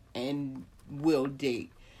and will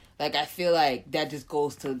date. Like, I feel like that just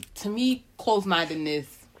goes to me, close-mindedness,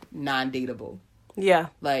 non-dateable. Yeah.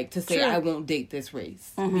 Like, to say, I won't date this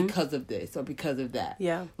race because of this or because of that.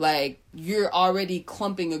 Yeah. Like, you're already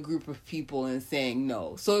clumping a group of people and saying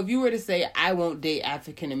no. So if you were to say, I won't date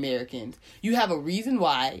African Americans, you have a reason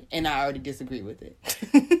why, and I already disagree with it.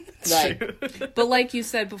 Like, but like you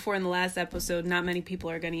said before in the last episode, not many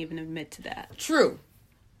people are going to even admit to that. True.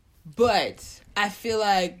 But I feel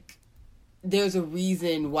like there's a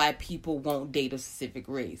reason why people won't date a specific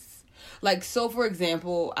race. Like, so, for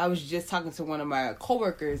example, I was just talking to one of my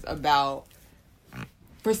coworkers about,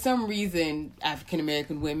 for some reason,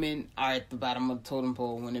 African-American women are at the bottom of the totem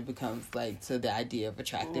pole when it becomes, like, to the idea of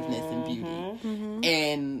attractiveness and beauty.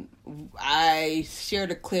 And I shared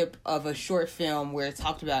a clip of a short film where it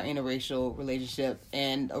talked about interracial relationship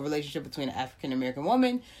and a relationship between an African-American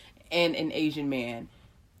woman and an Asian man.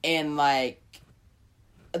 And, like,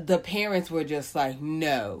 the parents were just like,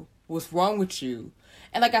 no, what's wrong with you?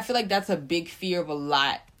 And, like, I feel like that's a big fear of a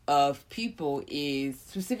lot of people is,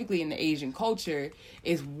 specifically in the Asian culture,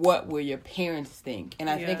 is what will your parents think? And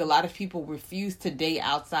I think a lot of people refuse to date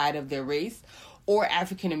outside of their race or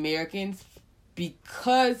African Americans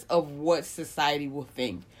because of what society will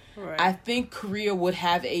think. Right. I think Korea would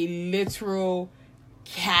have a literal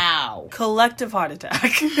collective heart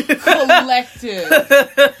attack.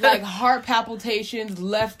 Like heart palpitations,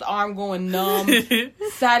 left arm going numb,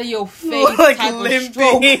 side of your face like type limping. of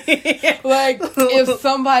stroke. Like if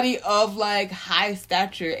somebody of like high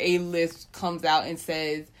stature, A-list, comes out and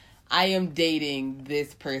says, I am dating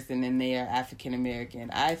this person and they are African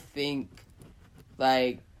American, I think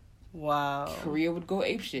like Korea would go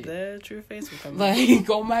apeshit. The true face would come like,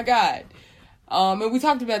 oh my God. And we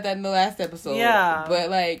talked about that in the last episode. Yeah. But,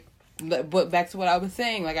 like, But back to what I was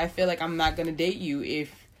saying, like, I feel like I'm not gonna date you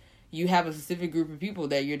if you have a specific group of people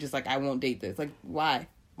that you're just like, I won't date this. Like, why?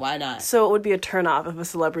 Why not? So it would be a turnoff if a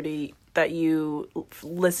celebrity that you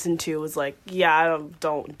listen to was like, yeah, I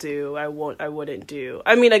wouldn't do.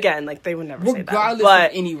 I mean, again, like, they would never say that. Regardless of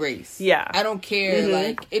any race. Yeah. I don't care,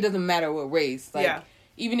 like, it doesn't matter what race. Like, yeah.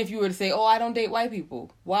 Even if you were to say, oh, I don't date white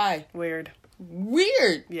people. Why? Weird.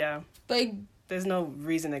 Yeah. Like, there's no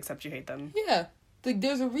reason except you hate them. Yeah. Like,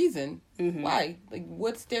 there's a reason. Why? Like,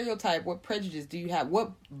 what stereotype, what prejudice do you have?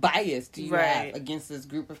 What bias do you have against this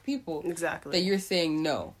group of people? Exactly. That you're saying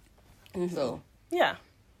no. So. Yeah.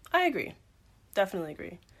 I agree. Definitely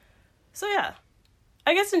agree. So, yeah.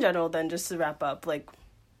 I guess in general, then, just to wrap up, like,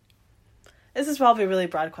 this is probably a really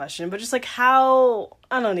broad question, but just, like, how,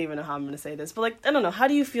 I don't even know how I'm going to say this, but, like, I don't know, how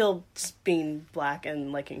do you feel just being Black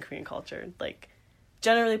and liking Korean culture? Like,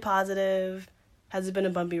 generally positive? Has it been a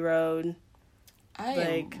bumpy road? I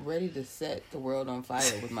am ready to set the world on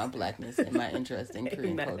fire with my Blackness and my interest in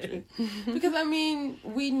Korean culture. Because, I mean,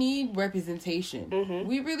 we need representation.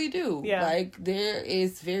 We really do. Yeah. Like, there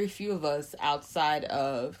is very few of us outside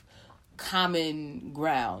of common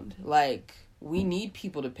ground. Like, we need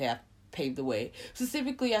people to pave the way.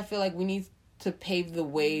 Specifically, I feel like we need to pave the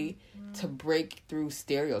way to break through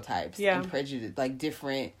stereotypes and prejudice. Like,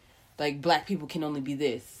 different... Like, Black people can only be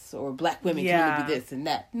this, or Black women can only be this and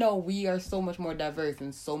that. No, we are so much more diverse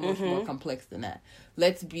and so much more complex than that.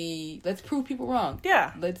 Let's prove people wrong.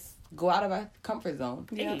 Yeah. Let's go out of our comfort zone.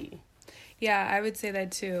 Yeah. Yeah, I would say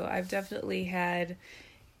that too. I've definitely had,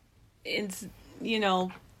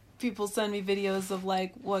 people send me videos of,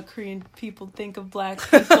 like, what Korean people think of Black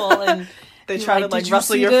people, and they try to, like,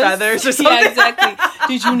 rustle your feathers or something. Yeah, exactly.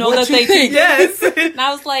 Did you know what that you they think? Yes. And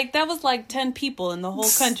I was like, that was like 10 people in the whole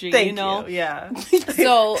country, Thank you know? Yeah.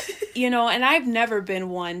 So, and I've never been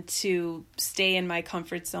one to stay in my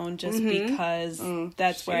comfort zone just because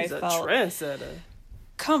that's where I felt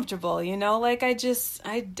comfortable, like I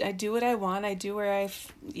do what I want. I do where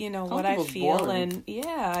what I feel. Boring.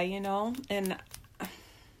 And and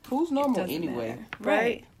who's normal anyway? Matter.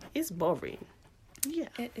 Right. It's boring. Yeah.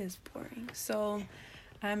 It is boring. So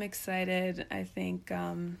I'm excited. I think,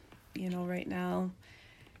 right now,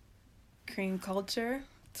 Korean culture,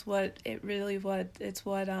 it's what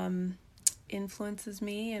influences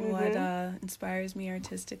me and what inspires me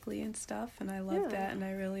artistically and stuff. And I love that. And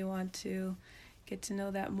I really want to get to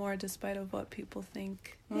know that more despite of what people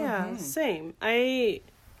think. Yeah, same. I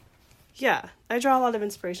draw a lot of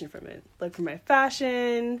inspiration from it. Like, from my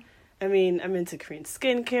fashion. I mean, I'm into Korean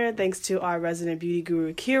skincare thanks to our resident beauty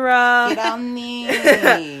guru, Kira. Get on me.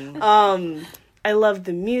 I love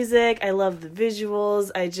the music. I love the visuals.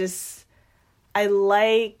 I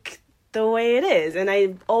like the way it is. And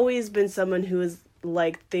I've always been someone who is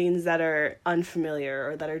like things that are unfamiliar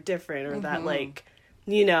or that are different or that like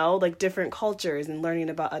different cultures and learning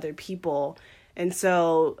about other people. And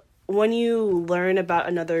so when you learn about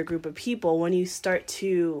another group of people, when you start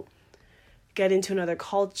to get into another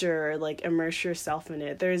culture, like immerse yourself in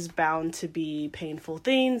it, there's bound to be painful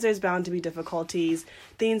things, there's bound to be difficulties,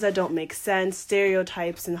 things that don't make sense,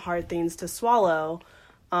 stereotypes and hard things to swallow,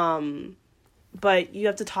 but you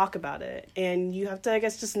have to talk about it, and you have to, I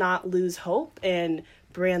guess, just not lose hope and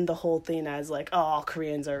brand the whole thing as like, oh, all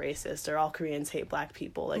Koreans are racist or all Koreans hate Black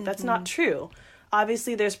people. Like, that's not true.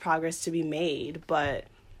 Obviously there's progress to be made, but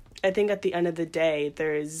I think at the end of the day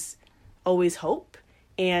there's always hope,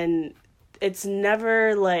 and it's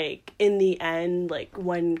never, like, in the end, like,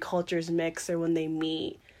 when cultures mix or when they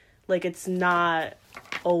meet, like, it's not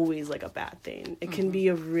always, like, a bad thing. It can be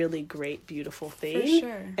a really great, beautiful thing. For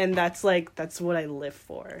sure. And that's what I live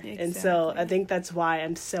for. Exactly. And so I think that's why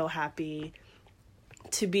I'm so happy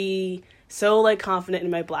to be so, like, confident in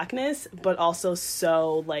my Blackness, but also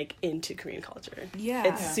so, like, into Korean culture. Yeah.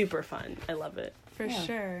 It's super fun. I love it. For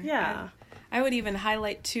sure. Yeah. I would even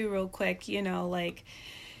highlight, too, real quick, like...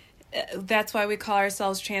 That's why we call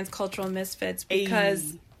ourselves transcultural misfits,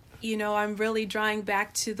 because, I'm really drawing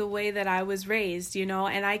back to the way that I was raised,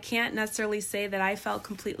 and I can't necessarily say that I felt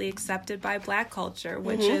completely accepted by Black culture,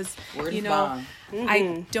 which is,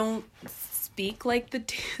 I don't speak like the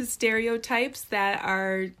stereotypes that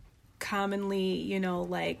are commonly,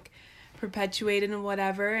 like perpetuated and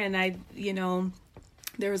whatever. And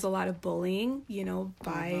there was a lot of bullying,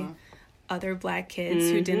 by other Black kids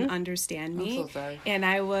who didn't understand me. I'm so sorry. And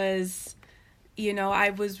I was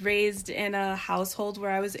raised in a household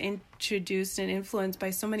where I was introduced and influenced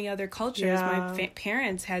by so many other cultures. Yeah. My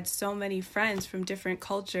parents had so many friends from different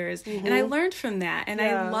cultures, and I learned from that, and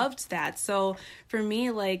I loved that. So for me,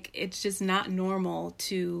 like, it's just not normal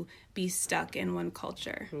to be stuck in one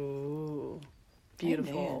culture. Ooh.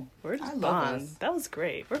 Beautiful. Amen. We're just I love bond. us. That was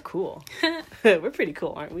great. We're cool. We're pretty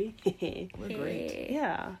cool, aren't we? We're great.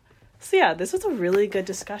 Yeah. So yeah, this was a really good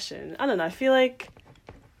discussion. I don't know. I feel like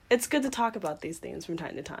it's good to talk about these things from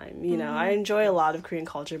time to time. You know, I enjoy a lot of Korean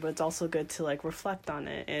culture, but it's also good to like reflect on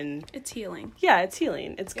it. And It's healing. yeah, it's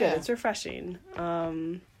healing. It's good. Yeah. It's refreshing.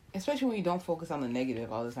 Especially when you don't focus on the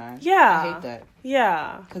negative all the time. Yeah. I hate that.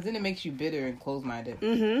 Yeah. Because then it makes you bitter and closed-minded.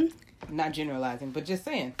 Mm-hmm. Not generalizing, but just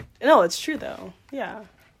saying. No, it's true though. Yeah.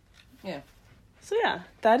 Yeah. So yeah,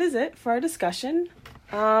 that is it for our discussion.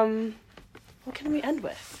 What can we end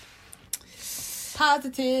with?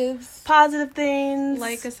 Positives. Positive things.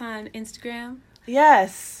 Like us on Instagram.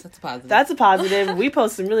 Yes. That's a positive. That's a positive. We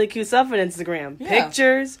post some really cute stuff on Instagram. Yeah.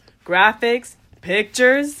 Pictures, graphics,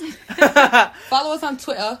 pictures. Follow us on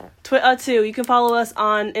Twitter. Twitter too. You can follow us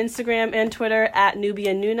on Instagram and Twitter at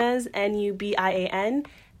Nubia Nunes, NubianNoonas.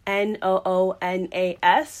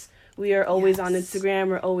 We are always on Instagram.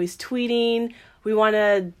 We're always tweeting. We want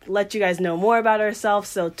to let you guys know more about ourselves,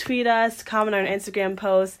 so tweet us, comment on our Instagram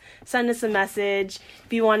posts, send us a message.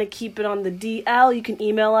 If you want to keep it on the DL, you can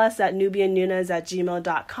email us at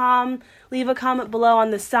nubiannunes@gmail.com. Leave a comment below on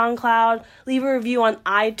the SoundCloud. Leave a review on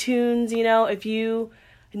iTunes. You know, if you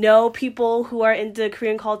know people who are into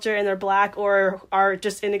Korean culture and they're Black or are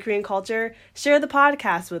just into Korean culture, share the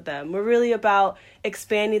podcast with them. We're really about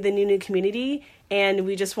expanding the Nunu community, and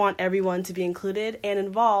we just want everyone to be included and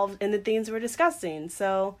involved in the things we're discussing.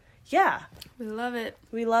 So, yeah. We love it.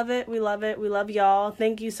 We love it. We love it. We love y'all.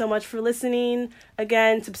 Thank you so much for listening.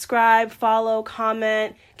 Again, subscribe, follow,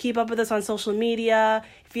 comment, keep up with us on social media.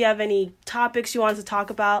 If you have any topics you want us to talk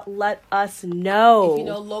about, let us know. If you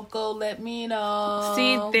know local, let me know.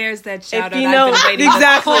 See, there's that shout If out you know, I've been waiting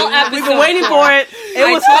exactly. the whole episode We've been waiting for it. It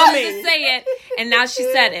I was told her coming. to say it, and now she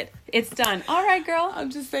said it. It's done. All right, girl. I'm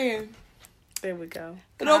just saying. There we go.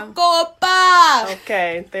 Troco pa!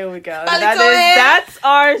 Okay, there we go. Palitoe. That's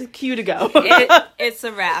our cue to go. It's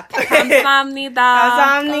a wrap. 감사합니다.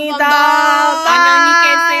 감사합니다.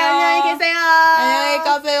 안녕히 계세요. 안녕히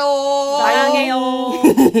가세요. Bye.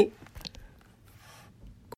 사랑해요.